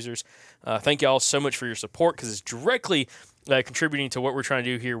subscriber users, thank y'all so much for your support because it's directly contributing to what we're trying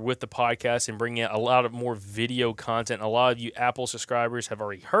to do here with the podcast and bringing out a lot of more video content. A lot of you Apple subscribers have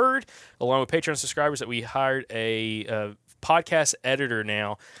already heard, along with Patreon subscribers, that we hired a podcast editor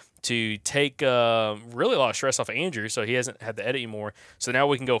now to take really a lot of stress off of Andrew, so he hasn't had to edit anymore. So now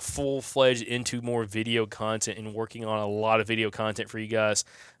we can go full-fledged into more video content and working on a lot of video content for you guys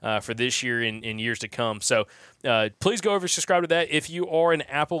for this year and years to come. So please go over and subscribe to that. If you are an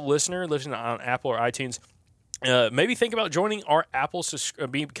Apple listener, listening on Apple or iTunes, maybe think about joining our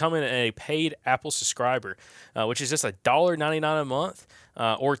becoming a paid Apple subscriber, which is just $1.99 a month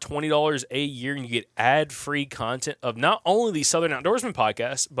or $20 a year, and you get ad-free content of not only the Southern Outdoorsman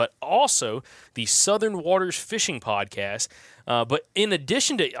podcast, but also the Southern Waters Fishing podcast. But in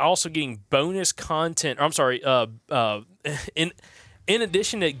addition to also getting bonus content, in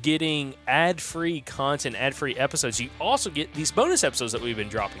addition to getting ad-free content, ad-free episodes, you also get these bonus episodes that we've been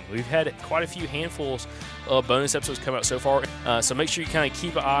dropping. We've had quite a few handfuls of bonus episodes come out so far, so make sure you kind of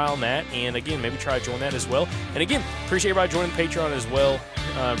keep an eye on that, and again, maybe try to join that as well. And again, appreciate everybody joining Patreon as well.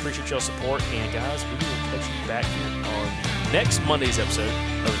 Appreciate y'all's support, and guys, we will catch you back here on next Monday's episode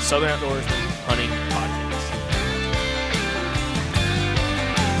of the Southern Outdoorsman Hunting Podcast.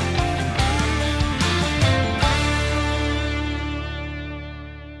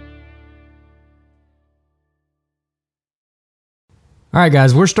 All right,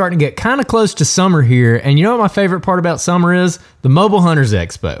 guys, we're starting to get kind of close to summer here, and you know what my favorite part about summer is? The Mobile Hunters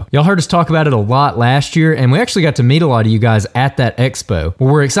Expo. Y'all heard us talk about it a lot last year, and we actually got to meet a lot of you guys at that expo.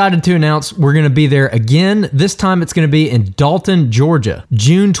 Well, we're excited to announce we're going to be there again. This time it's going to be in Dalton, Georgia,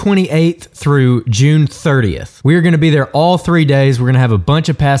 June 28th through June 30th. We are going to be there all 3 days. We're going to have a bunch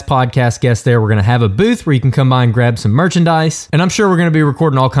of past podcast guests there. We're going to have a booth where you can come by and grab some merchandise, and I'm sure we're going to be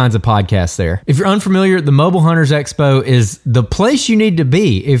recording all kinds of podcasts there. If you're unfamiliar, the Mobile Hunters Expo is the place you need to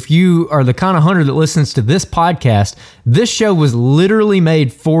be if you are the kind of hunter that listens to this podcast. This show was literally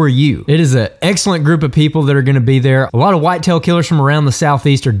made for you. It is an excellent group of people that are going to be there. A lot of whitetail killers from around the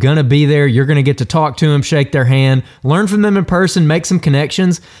Southeast are going to be there. You're going to get to talk to them, shake their hand, learn from them in person, make some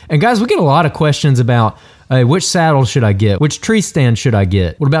connections. And guys, we get a lot of questions about Hey, which saddle should I get? Which tree stand should I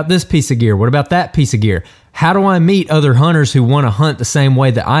get? What about this piece of gear? What about that piece of gear? How do I meet other hunters who want to hunt the same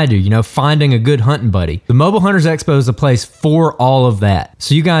way that I do? You know, finding a good hunting buddy. The Mobile Hunters Expo is a place for all of that.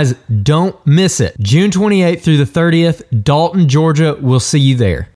 So you guys don't miss it. June 28th through the 30th, Dalton, Georgia. We'll see you there.